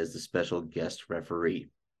Ventura as the special guest referee.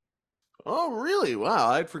 Oh, really? Wow,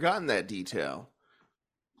 I'd forgotten that detail.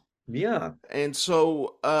 Yeah. And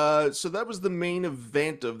so, so that was the main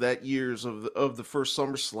event of that year's of the first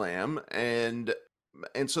SummerSlam, and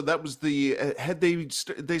so that was the had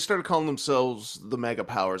they started calling themselves the Mega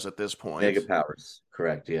Powers at this Mega point. Powers.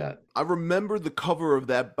 Correct. Yeah. I remember the cover of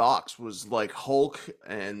that box was like Hulk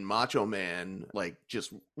and Macho Man, like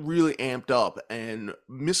just really amped up, and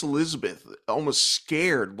Miss Elizabeth almost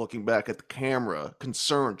scared looking back at the camera,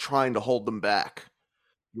 concerned, trying to hold them back.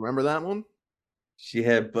 You remember that one? She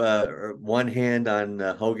had one hand on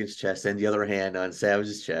Hogan's chest and the other hand on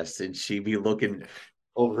Savage's chest, and she'd be looking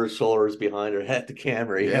over her shoulders behind her at the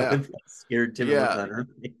camera, Yeah, with that scared, timid look yeah. on her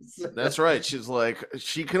face. That's right. She's like,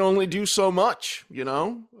 she can only do so much, you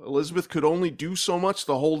know? Elizabeth could only do so much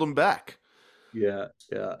to hold him back. Yeah,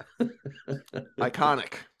 yeah.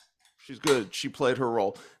 Iconic. She's good. She played her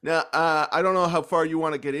role. Now, I don't know how far you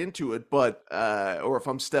want to get into it, but or if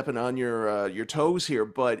I'm stepping on your toes here,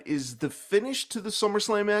 but is the finish to the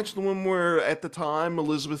SummerSlam match the one where at the time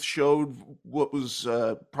Elizabeth showed what was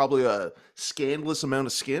probably a scandalous amount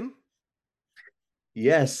of skin?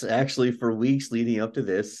 Yes, actually, for weeks leading up to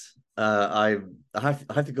this, I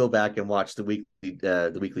have to go back and watch the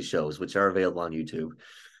weekly shows, which are available on YouTube.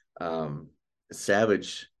 Um,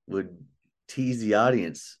 Savage would tease the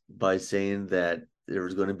audience by saying that there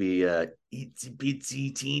was going to be a itsy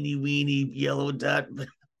bitsy teeny weeny yellow dot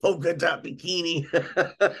polka dot bikini.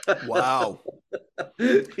 Wow.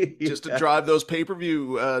 Just to Yeah, drive those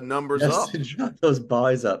pay-per-view numbers just to up. drop those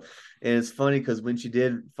buys up. And it's funny because when she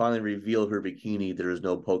did finally reveal her bikini, there was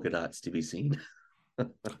no polka dots to be seen.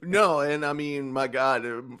 No, and I mean, my God,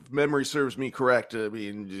 if memory serves me correct. I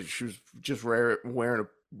mean, she was just wearing a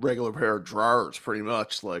regular pair of drawers, pretty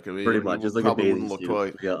much. Like, I Pretty mean, much, it's like a probably bathing wouldn't look suit,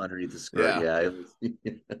 quite. yeah, underneath the skirt. Yeah, Yeah, it was.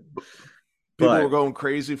 people were But going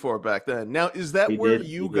crazy for it back then. Now, is that he where did,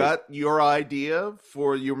 he you did. got your idea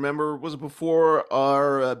for? You remember? Was it before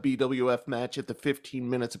our BWF match at the 15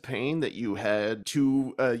 Minutes of Pain that you had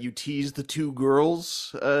two? You teased the two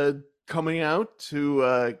girls coming out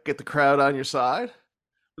to get the crowd on your side.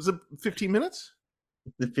 Was it 15 minutes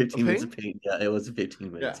The of 15 minutes of pain? pain. Yeah, it was 15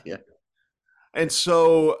 Yeah. minutes. Yeah. And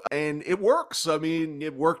so, and it works. I mean,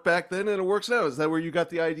 it worked back then and it works now. Is that where you got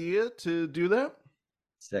the idea to do that?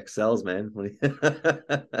 Sex sells, man. Yeah,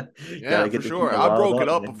 Gotta for get the sure. people I riled broke it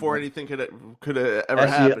up, up man. before anything could ever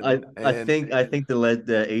Actually, happen, and I think the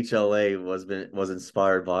HLA was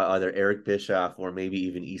inspired by either Eric Bischoff or maybe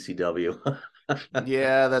even ECW.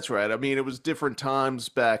 yeah, that's right. I mean, it was different times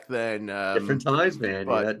back then, Different times, man.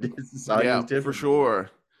 but Yeah, society yeah, was for different. sure.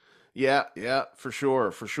 Yeah, yeah, for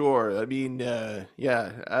sure, for sure. I mean,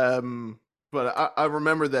 yeah. But I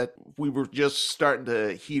remember that we were just starting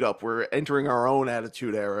to heat up. We're entering our own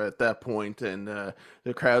Attitude Era at that point, and the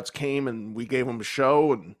crowds came, and we gave them a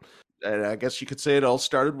show, and I guess you could say it all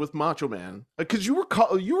started with Macho Man, because you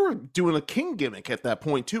were doing a King gimmick at that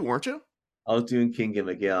point too, weren't you? I was doing King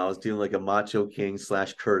gimmick. Yeah, I was doing like a Macho King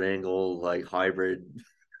slash Kurt Angle like hybrid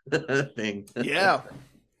thing. Yeah.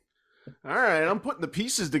 All right, I'm putting the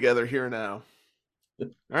pieces together here now. All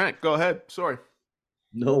right, go ahead. Sorry.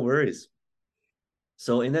 No worries.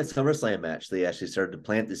 So in that SummerSlam match, they actually started to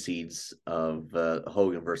plant the seeds of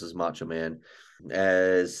Hogan versus Macho Man.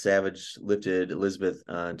 As Savage lifted Elizabeth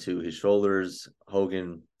onto his shoulders,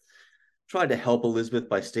 Hogan tried to help Elizabeth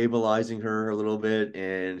by stabilizing her a little bit,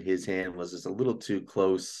 and his hand was just a little too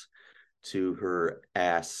close to her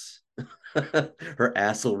ass, her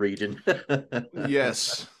asshole region.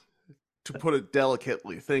 Yes, to put it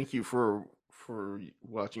delicately. Thank you for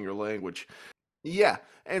watching your language. Yeah,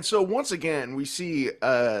 and so once again we see you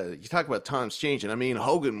talk about times changing. I mean,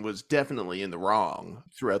 Hogan was definitely in the wrong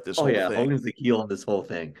throughout this Oh whole yeah, thing. Hogan's the heel in this whole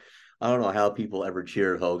thing. I don't know how people ever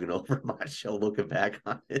cheered Hogan over my show looking back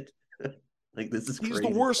on it. Like this is He's the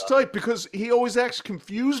crazy worst stuff. type because he always acts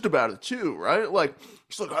confused about it too, right? Like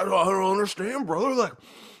he's like, I don't understand, brother. Like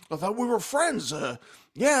I thought we were friends.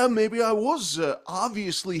 Yeah, maybe I was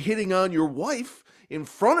obviously hitting on your wife in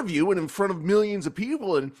front of you and in front of millions of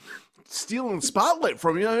people and stealing the spotlight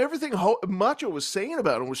from you. Everything Macho was saying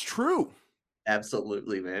about him was true.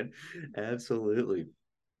 Absolutely, man. Absolutely.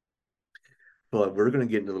 But we're going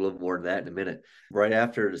to get into a little more of that in a minute. Right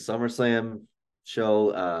after the SummerSlam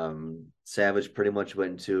show, Savage pretty much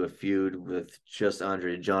went into a feud with just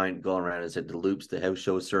Andre the Giant, going around and said the loops, the house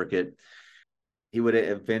show circuit. He would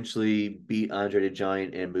eventually beat Andre the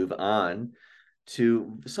Giant and move on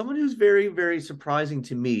to someone who's very, very surprising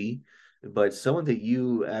to me, but someone that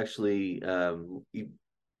you actually you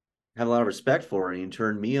have a lot of respect for, and you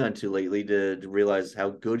turned me on to lately to realize how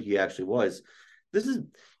good he actually was. This is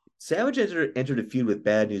Savage entered a feud with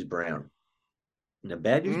Bad News Brown. Now,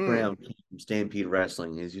 Bad News Mm, Brown came from Stampede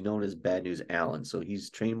Wrestling, is known as Bad News Allen. So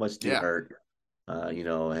he's trained by Stu yeah. Hart.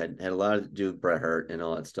 Had a lot to do with Bret Hart and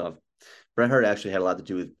all that stuff. Bret Hart actually had a lot to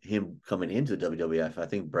do with him coming into the WWF. I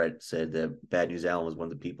think Bret said that Bad News Allen was one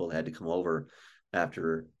of the people that had to come over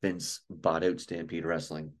after Vince bought out Stampede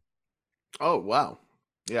Wrestling. Oh wow.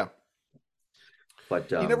 Yeah. But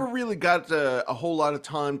He never really got a whole lot of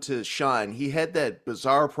time to shine. He had that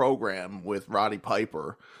bizarre program with Roddy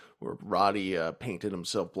Piper, where Roddy painted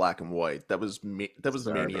himself black and white. That was sorry,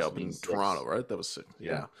 Mania up in WrestleMania Toronto, 6. right? That was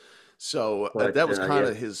Yeah. yeah. So But that was kind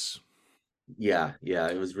yeah, of his. yeah,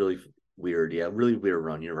 it was really weird. Yeah, really weird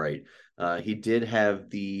run. You're right. He did have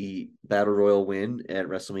the Battle Royal win at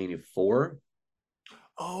WrestleMania 4.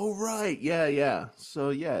 Oh right, yeah, yeah.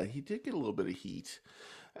 So yeah, he did get a little bit of heat,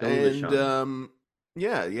 A little bit and shine.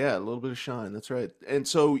 yeah, yeah, a little bit of shine. That's right. And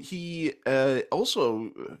so he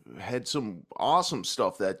also had some awesome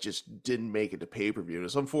stuff that just didn't make it to pay per view.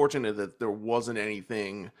 It's unfortunate that there wasn't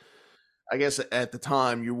anything. I guess at the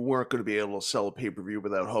time you weren't going to be able to sell a pay per view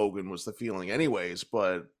without Hogan was the feeling, anyways.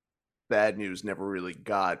 But Bad News never really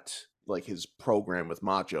got like his program with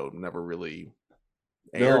Macho never really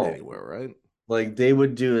aired No, anywhere, right? like they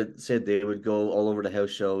would do it, said they would go all over the house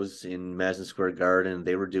shows in Madison Square Garden.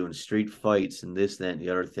 They were doing street fights and this, that, and the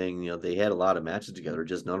other thing. They had a lot of matches together,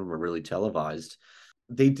 just none of them were really televised.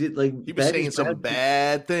 They did like He was Bad News saying some Brown.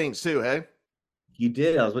 bad things too, hey? He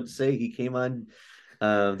did. I was about to say he came on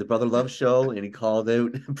the Brother Love show and he called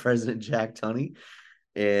out President Jack Tunney,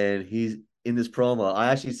 and he's in this promo.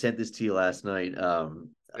 I actually sent this to you last night.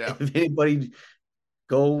 Yeah. If anybody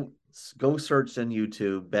go go search on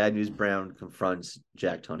YouTube, Bad News Brown confronts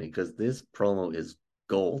Jack Tunney, because this promo is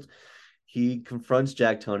gold. He confronts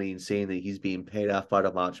Jack Tunney and saying that he's being paid off by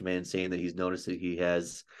the Macho Man, saying that he's noticed that he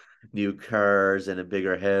has new cars and a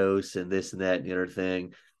bigger house and this and that and the other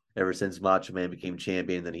thing ever since Macho Man became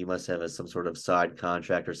champion. That he must have some sort of side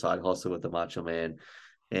contract or side hustle with the Macho Man.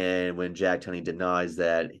 And when Jack Tunney denies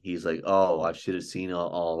that, he's like, "Oh, I should have seen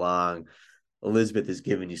all along. Elizabeth is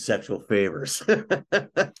giving you sexual favors."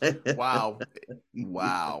 Wow.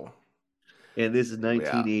 Wow. And this is Yeah.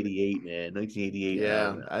 1988, man. 1988 Yeah.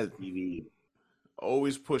 on TV.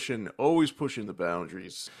 always pushing the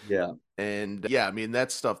boundaries. Yeah. And yeah, I mean,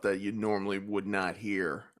 that's stuff that you normally would not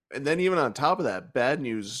hear. And then even on top of that, Bad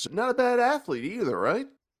News, not a bad athlete either, right?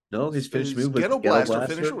 No, his finish His move was the Ghetto Ghetto Blaster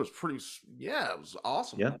finisher Blaster. was pretty, yeah, it was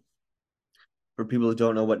awesome. Yeah. For people who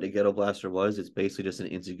don't know what the Ghetto Blaster was, it's basically just an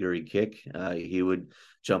insecurity kick. He would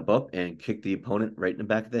jump up and kick the opponent right in the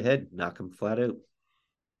back of the head, knock him flat out.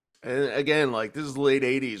 And again, like this is the late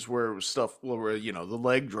 '80s, where it was stuff where the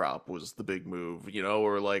leg drop was the big move,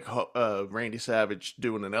 or like Randy Savage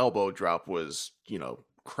doing an elbow drop was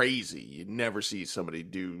crazy. You'd never see somebody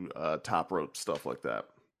do top rope stuff like that.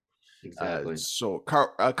 Exactly. So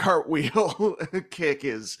cartwheel kick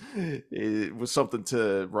was something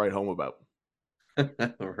to write home about.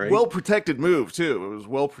 Right? Well protected move too. It was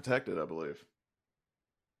well protected, I believe.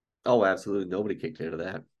 Oh, absolutely. Nobody kicked out of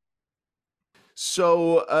that.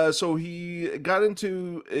 So he got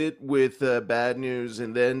into it with Bad News,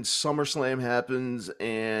 and then SummerSlam happens,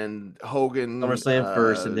 and Hogan. SummerSlam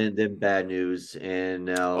first, and then Bad News, and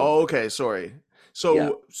now Oh, okay, sorry. yeah,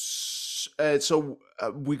 So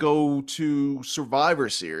we go to Survivor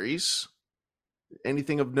Series.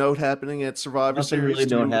 Anything of note happening at Survivor nothing really Series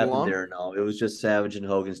to known move it happened along? there. No, it was just Savage and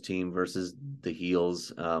Hogan's team versus the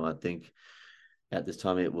heels. I think at this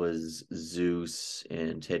time it was Zeus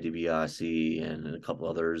and Ted DiBiase and a couple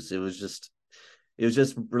others. It was just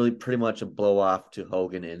really pretty much a blow off to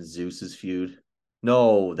Hogan and Zeus's feud.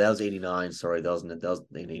 No, that was 89. Sorry, that was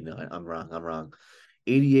 89. I'm wrong. I'm wrong.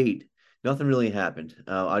 88. Nothing really happened.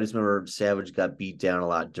 I just remember Savage got beat down a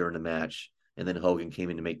lot during the match, and then Hogan came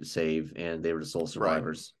in to make the save, and they were the sole Right.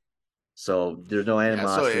 survivors. So there's no Yeah. So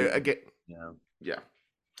animosity. again, Yeah, yeah.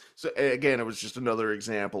 So again, it was just another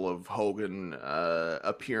example of Hogan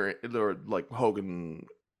appearing, or like Hogan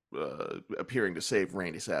appearing to save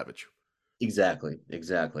Randy Savage. exactly,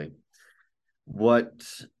 exactly. What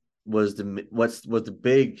what's the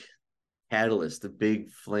big catalyst, the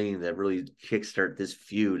big flame that really kickstart this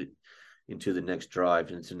feud into the next drive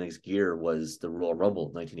and into the next gear was the Royal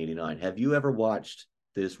Rumble 1989. Have you ever watched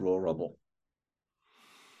this Royal Rumble?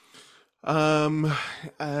 Um,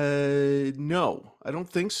 no, I don't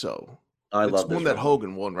think so. I It's love one this that Rumble.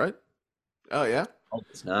 Hogan won, right? Oh yeah. Oh,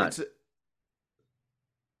 it's not. It's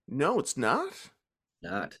no, it's not.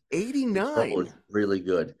 Not. This Rumble 89. is really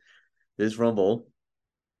good. This Rumble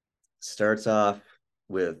starts off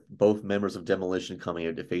with both members of Demolition coming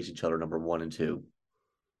out to face each other, number one and two.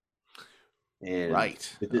 And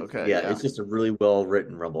Right. Okay, yeah, yeah. it's just a really well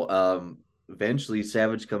written Rumble. Eventually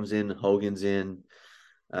Savage comes in, Hogan's in,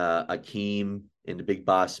 Akeem and the Big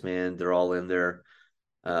Boss Man, they're all in there.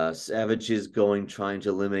 Savage is trying to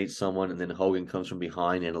eliminate someone, and then Hogan comes from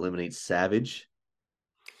behind and eliminates Savage.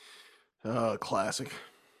 Classic.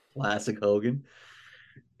 Classic Hogan.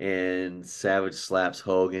 And Savage slaps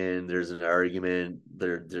Hogan. There's an argument.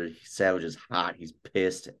 Savage is hot. He's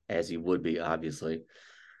pissed, as he would be, obviously.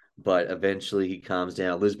 But eventually he calms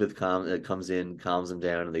down. Elizabeth comes in, calms him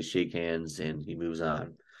down, and they shake hands, and he moves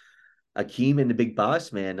on. Akeem and the Big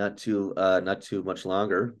Boss Man, not too much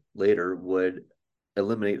longer later, would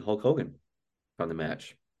eliminate Hulk Hogan from the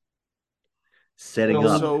match, setting up So,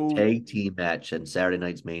 the So tag team match and Saturday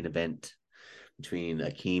night's main event between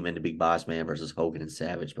Akeem and the Big Boss Man versus Hogan and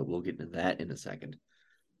Savage. But we'll get into that in a second.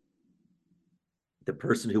 The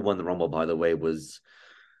person who won the Rumble, by the way, was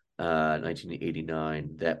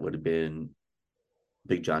 1989. That would have been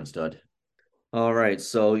Big John Studd. All right.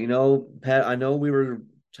 So, Pat, I know we were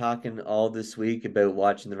talking all this week about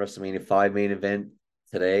watching the WrestleMania 5 main event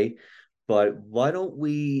today, but why don't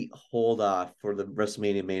we hold off for the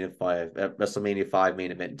WrestleMania 5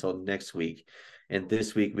 main event until next week? And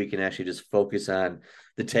this week we can actually just focus on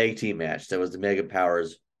the tag team match. That was the Mega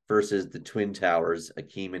Powers versus the Twin Towers,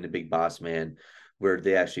 Akeem and the Big Boss Man, where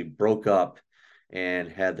they actually broke up and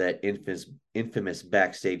had that infamous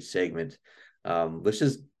backstage segment. Let's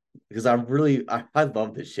just because I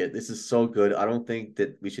love this shit. This is so good. I don't think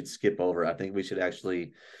that we should skip over. I think we should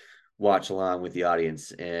actually watch along with the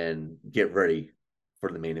audience and get ready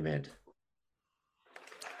for the main event.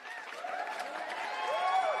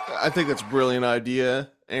 I think that's a brilliant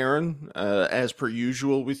idea, Aaron. As per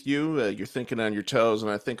usual with you, you're thinking on your toes,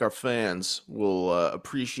 and I think our fans will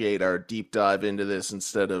appreciate our deep dive into this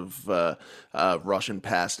instead of rushing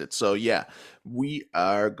past it. So, yeah, we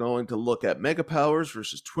are going to look at Mega Powers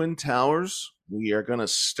versus Twin Towers. We are going to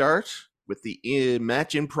start with the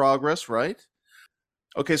match in progress, right?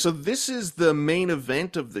 Okay, so this is the main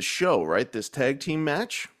event of the show, right? This tag team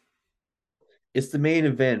match. It's the main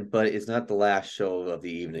event, but it's not the last show of the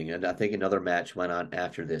evening. And I think another match went on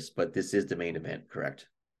after this, but this is the main event, correct?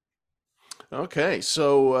 Okay,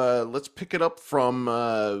 so let's pick it up from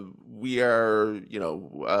we are,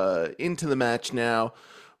 into the match now.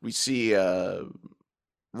 We see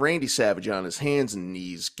Randy Savage on his hands and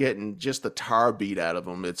knees, getting just the tar beat out of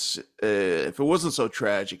him. It's if it wasn't so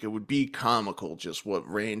tragic, it would be comical. Just what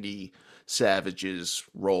Randy Savage's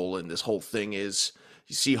role in this whole thing is.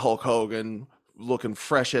 You see Hulk Hogan looking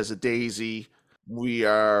fresh as a daisy. We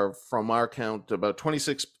are, from our count, about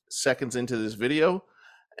 26 seconds into this video,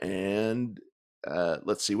 and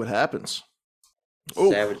let's see what happens.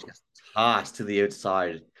 Savage gets tossed to the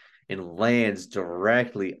outside and lands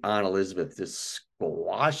directly on Elizabeth, just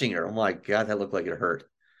squashing her. Oh my God, that looked like it hurt.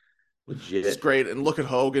 Legit. It's great. And look at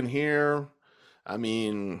Hogan here. I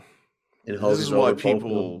mean, And this is Hogan's why over both of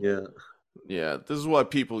people, them. yeah, this is why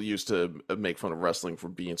people used to make fun of wrestling for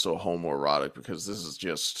being so homoerotic, because this is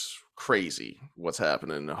just crazy what's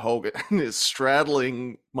happening. Hogan is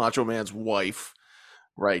straddling Macho Man's wife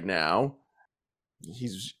right now.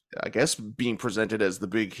 He's, I guess, being presented as the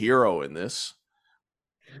big hero in this.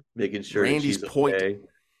 Making sure Randy's that she's point. okay.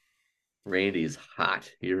 Randy's hot.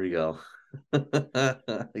 Here we go.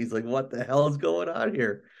 He's like, what the hell is going on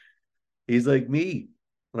here? He's like me.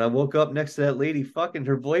 When I woke up next to that lady fucking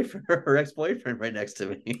her boyfriend, her ex-boyfriend right next to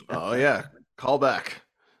me. Oh, yeah. Call back.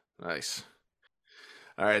 Nice.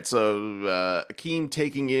 All right, so Akeem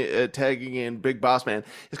tagging in Big Boss Man.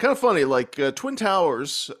 It's kind of funny, like Twin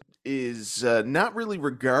Towers is not really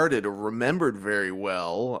regarded or remembered very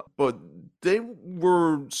well, but they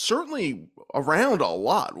were certainly around a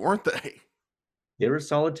lot, weren't they? They were a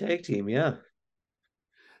solid tag team, yeah.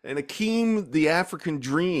 And Akeem, the African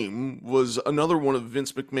Dream, was another one of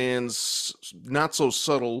Vince McMahon's not so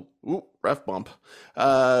subtle, ref bump,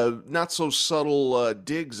 not so subtle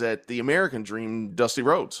digs at the American Dream, Dusty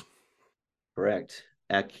Rhodes. Correct.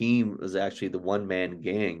 Akeem was actually the one-man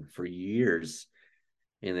gang for years,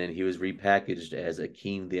 and then he was repackaged as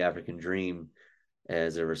Akeem the African Dream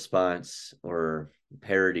as a response or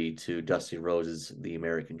parody to Dusty Rhodes' The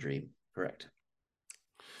American Dream. Correct.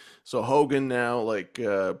 So Hogan now, like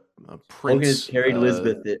Prince. Hogan has carried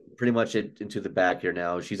Elizabeth pretty much into the back here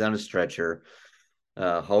now. She's on a stretcher.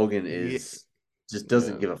 Hogan is just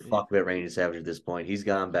doesn't give a fuck about Randy Savage at this point. He's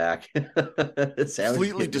gone back.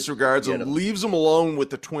 Completely disregards him, leaves him alone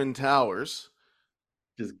with the Twin Towers.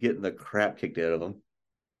 Just getting the crap kicked out of him.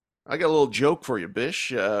 I got a little joke for you,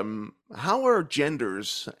 Bish. How are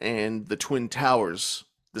genders and the Twin Towers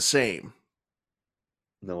the same?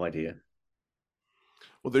 No idea.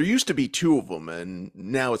 Well, there used to be two of them, and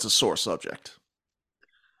now it's a sore subject.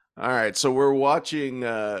 All right, so we're watching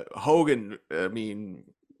Hogan. I mean,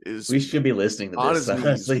 we should be listening to this.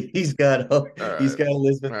 Honestly, he's got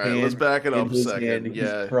Elizabeth. All right, let's back it up a second.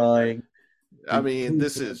 He's crying. I mean,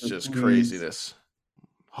 this is just craziness.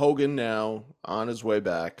 Hogan now on his way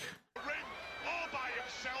back. All by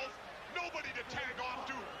himself, nobody to tag off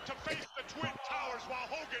to face the Twin Towers while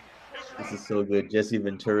Hogan is. This is so good. Jesse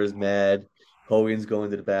Ventura's mad. Hogan's going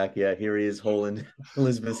to the back. Yeah, here he is holding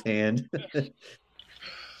Elizabeth's hand. Oh,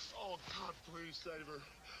 God, please save her.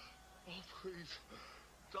 Oh, please.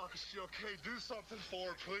 Doc, is she okay? Do something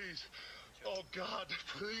for her, please. Oh, God,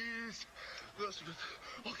 please. Elizabeth.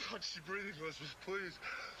 Oh, God, is she breathing, Elizabeth? Please.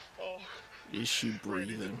 Oh. Is she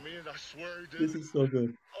breathing? I swear he didn't. This is so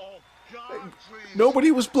good. Oh, God, please.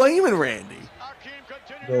 Nobody was blaming Randy.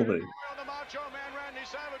 Nobody.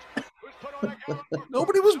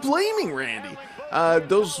 Nobody was blaming Randy.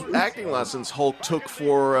 Those acting lessons Hulk took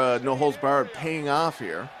for No Holds Barred paying off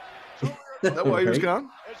here. Is that why he was gone?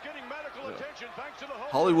 Yeah.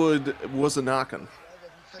 Hollywood was a knocking.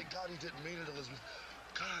 Thank God he didn't mean it, Elizabeth.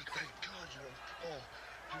 God, thank God you're. Oh,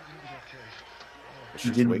 you're okay. Oh, She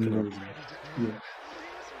didn't mean it. Yeah.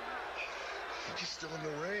 He's still in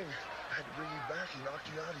the ring. I had to bring you back. He knocked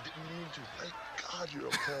you out. He didn't mean to. Thank God you're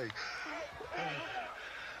okay.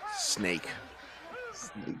 Snake.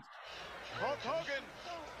 Hulk Hogan.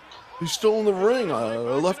 He's still in the ring. I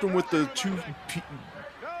left him with the two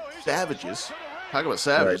Savages. Talk about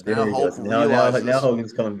Savage. Right, now Hulk realizes. Now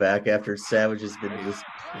Hogan's coming back after Savage has been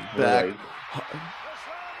back.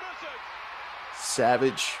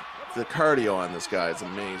 Savage. The cardio on this guy is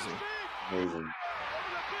amazing. Amazing.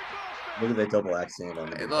 Look at that double accent on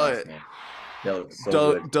the big man. That looks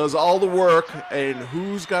so good. Does all the work, and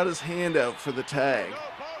who's got his hand out for the tag?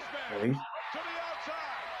 Really?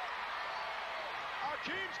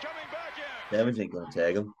 Savage ain't gonna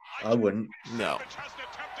tag him. I wouldn't. No.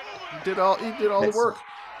 He did all the work.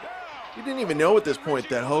 He didn't even know at this point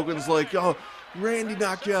that Hogan's like, oh, Randy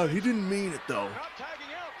knocked you out. He didn't mean it though.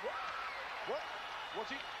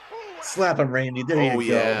 Slap him, Randy. There you go.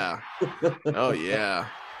 Yeah. Oh yeah.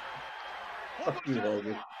 Fuck you,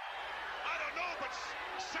 Hogan.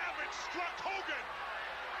 Savage struck Hogan.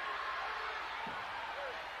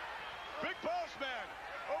 Big Boss Man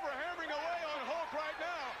over hammering away on Hulk right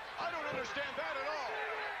now. I don't understand that at all.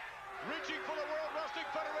 Reaching for the World Wrestling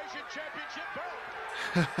Federation Championship belt.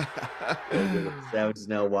 Savage is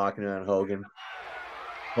now walking on Hogan.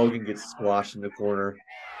 Hogan gets squashed in the corner.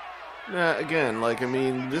 Again, like, I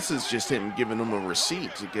mean, this is just him giving him a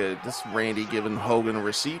receipt. This Randy giving Hogan a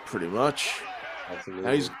receipt, pretty much. Absolutely.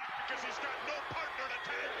 Now does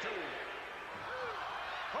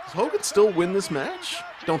Hogan still win this match?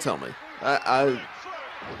 Don't tell me. Oh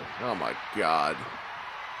my God.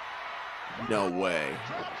 No way.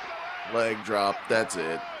 Leg drop. That's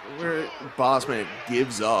it. Where Bossman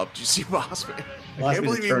gives up. Do you see Bossman? I can't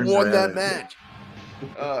believe he won that match.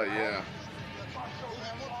 Oh, yeah.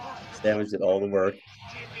 Savage did all the work. You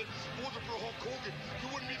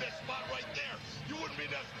wouldn't be that spot right there. You wouldn't be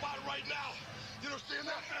that spot right now. You understand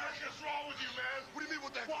that? What's wrong with you, man? What do you mean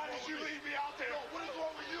with that? Why did you leave me out there? What is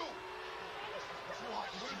wrong with you? What is wrong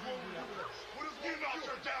with you? What is you knocked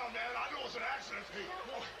her down, man? I know it's an accident. Hey,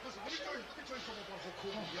 listen, let me tell you something about Hulk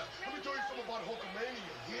Hogan. Yeah. Let me tell you something about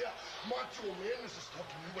Hulkamania. Yeah. Macho Man, this is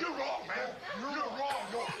talking to you. You're wrong, man. You're wrong.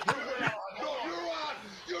 No,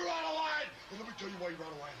 you're out of line. And let me tell you why you're out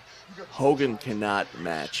of line. Hogan cannot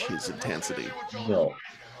match his intensity. No.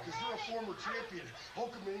 Because you're a former champion.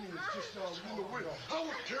 Hulkamania is just in the ring. I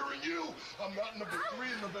was carrying you. I'm not number 3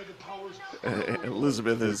 in the Megapowers.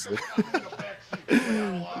 Elizabeth is.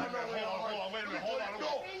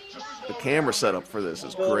 The camera setup for this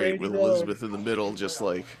is great, with Elizabeth in the middle, just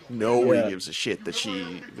like nobody gives a shit that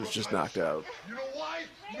she was just knocked out. You know why?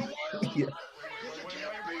 You know why? Yeah. Because you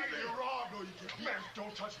can't beat me. You're wrong. No, you can't. Man,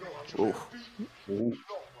 don't touch me. Ooh. No, you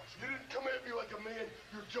didn't come at me like a man.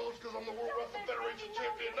 You're jealous because I'm the World Wrestling Federation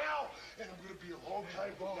champion now, and I'm going to be a long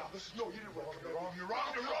time from now. Listen, no, you didn't come at me. You're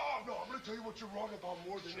wrong. You're wrong. No, I'm going to tell you what you're wrong about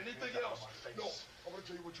more than anything else. No, I'm going to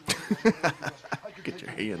tell you what you're wrong about. Get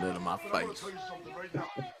your hand into my But I'm going to face. tell you something right now.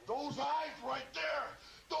 Those eyes right there.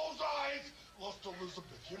 Those eyes lost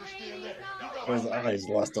Elizabeth. You understand that? You got Those eyes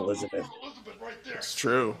lost Elizabeth. Elizabeth right there. It's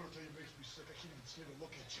true. I'm gonna tell you, it makes me sick. I can't even stand to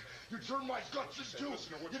look at you. You turn my guts in two. If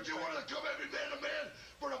you wanted to come at me man to man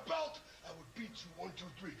for the belt, I would beat you 1, 2,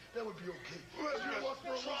 3. That would be okay.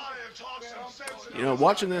 Try and talk some sense. You know,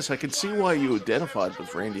 watching this, I could see why you identified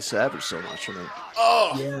with Randy Savage so much. I mean,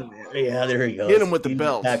 Yeah, there he goes. Hit him with the He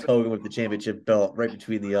belt. attacked Hogan with the championship belt right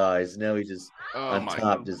between the eyes. Now he's just on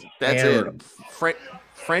top, just that's hammered it. him.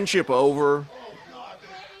 Friendship over.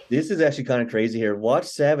 This is actually kind of crazy here. Watch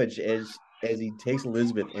Savage as he takes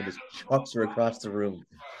Elizabeth and just chucks her across the room.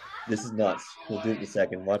 This is nuts. We'll do it in a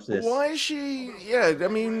second. Watch this. Why is she? Yeah, I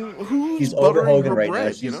mean, who's She's over buttering Hogan her right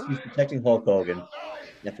bread? now. You know? She's protecting Hulk Hogan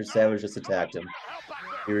after Savage just attacked him.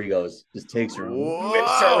 Here he goes. Just takes her.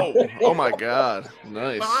 Whips her. Whoa! Oh my God!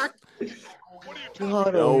 Nice.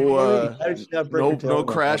 God, No, how did she not break her no tailbone?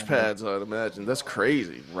 crash pads. I'd imagine. That's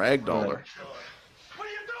crazy. Ragdoller.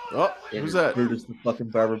 Oh, And who's that? Brutus the fucking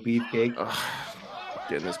Barber Beefcake.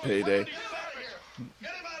 Getting his payday.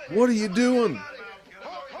 What are you doing?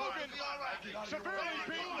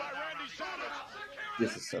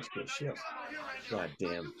 This is such good shit. God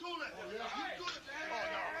damn.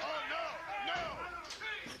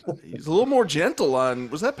 He's a little more gentle on.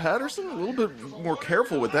 Was that Patterson? A little bit more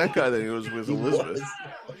careful with that guy than he was with Elizabeth.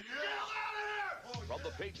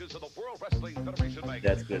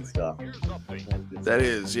 That's good stuff. That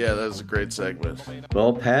is, yeah, that was a great segment.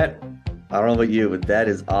 Well, Pat, I don't know about you, but that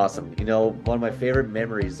is awesome. You know, one of my favorite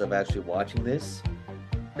memories of actually watching this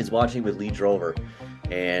is watching with Lee Drover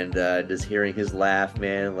and just hearing his laugh,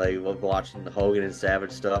 man, like watching the Hogan and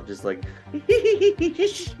Savage stuff, just like, I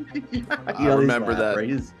remember that. Right?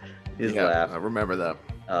 His Yeah, laugh. I remember that.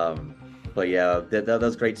 But yeah, that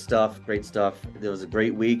was great stuff. Great stuff. It was a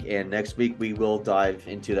great week, and next week we will dive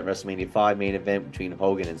into that WrestleMania 5 main event between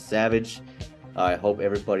Hogan and Savage. I hope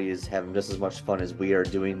everybody is having just as much fun as we are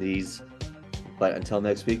doing these. But until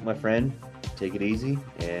next week, my friend, take it easy,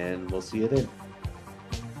 and we'll see you then.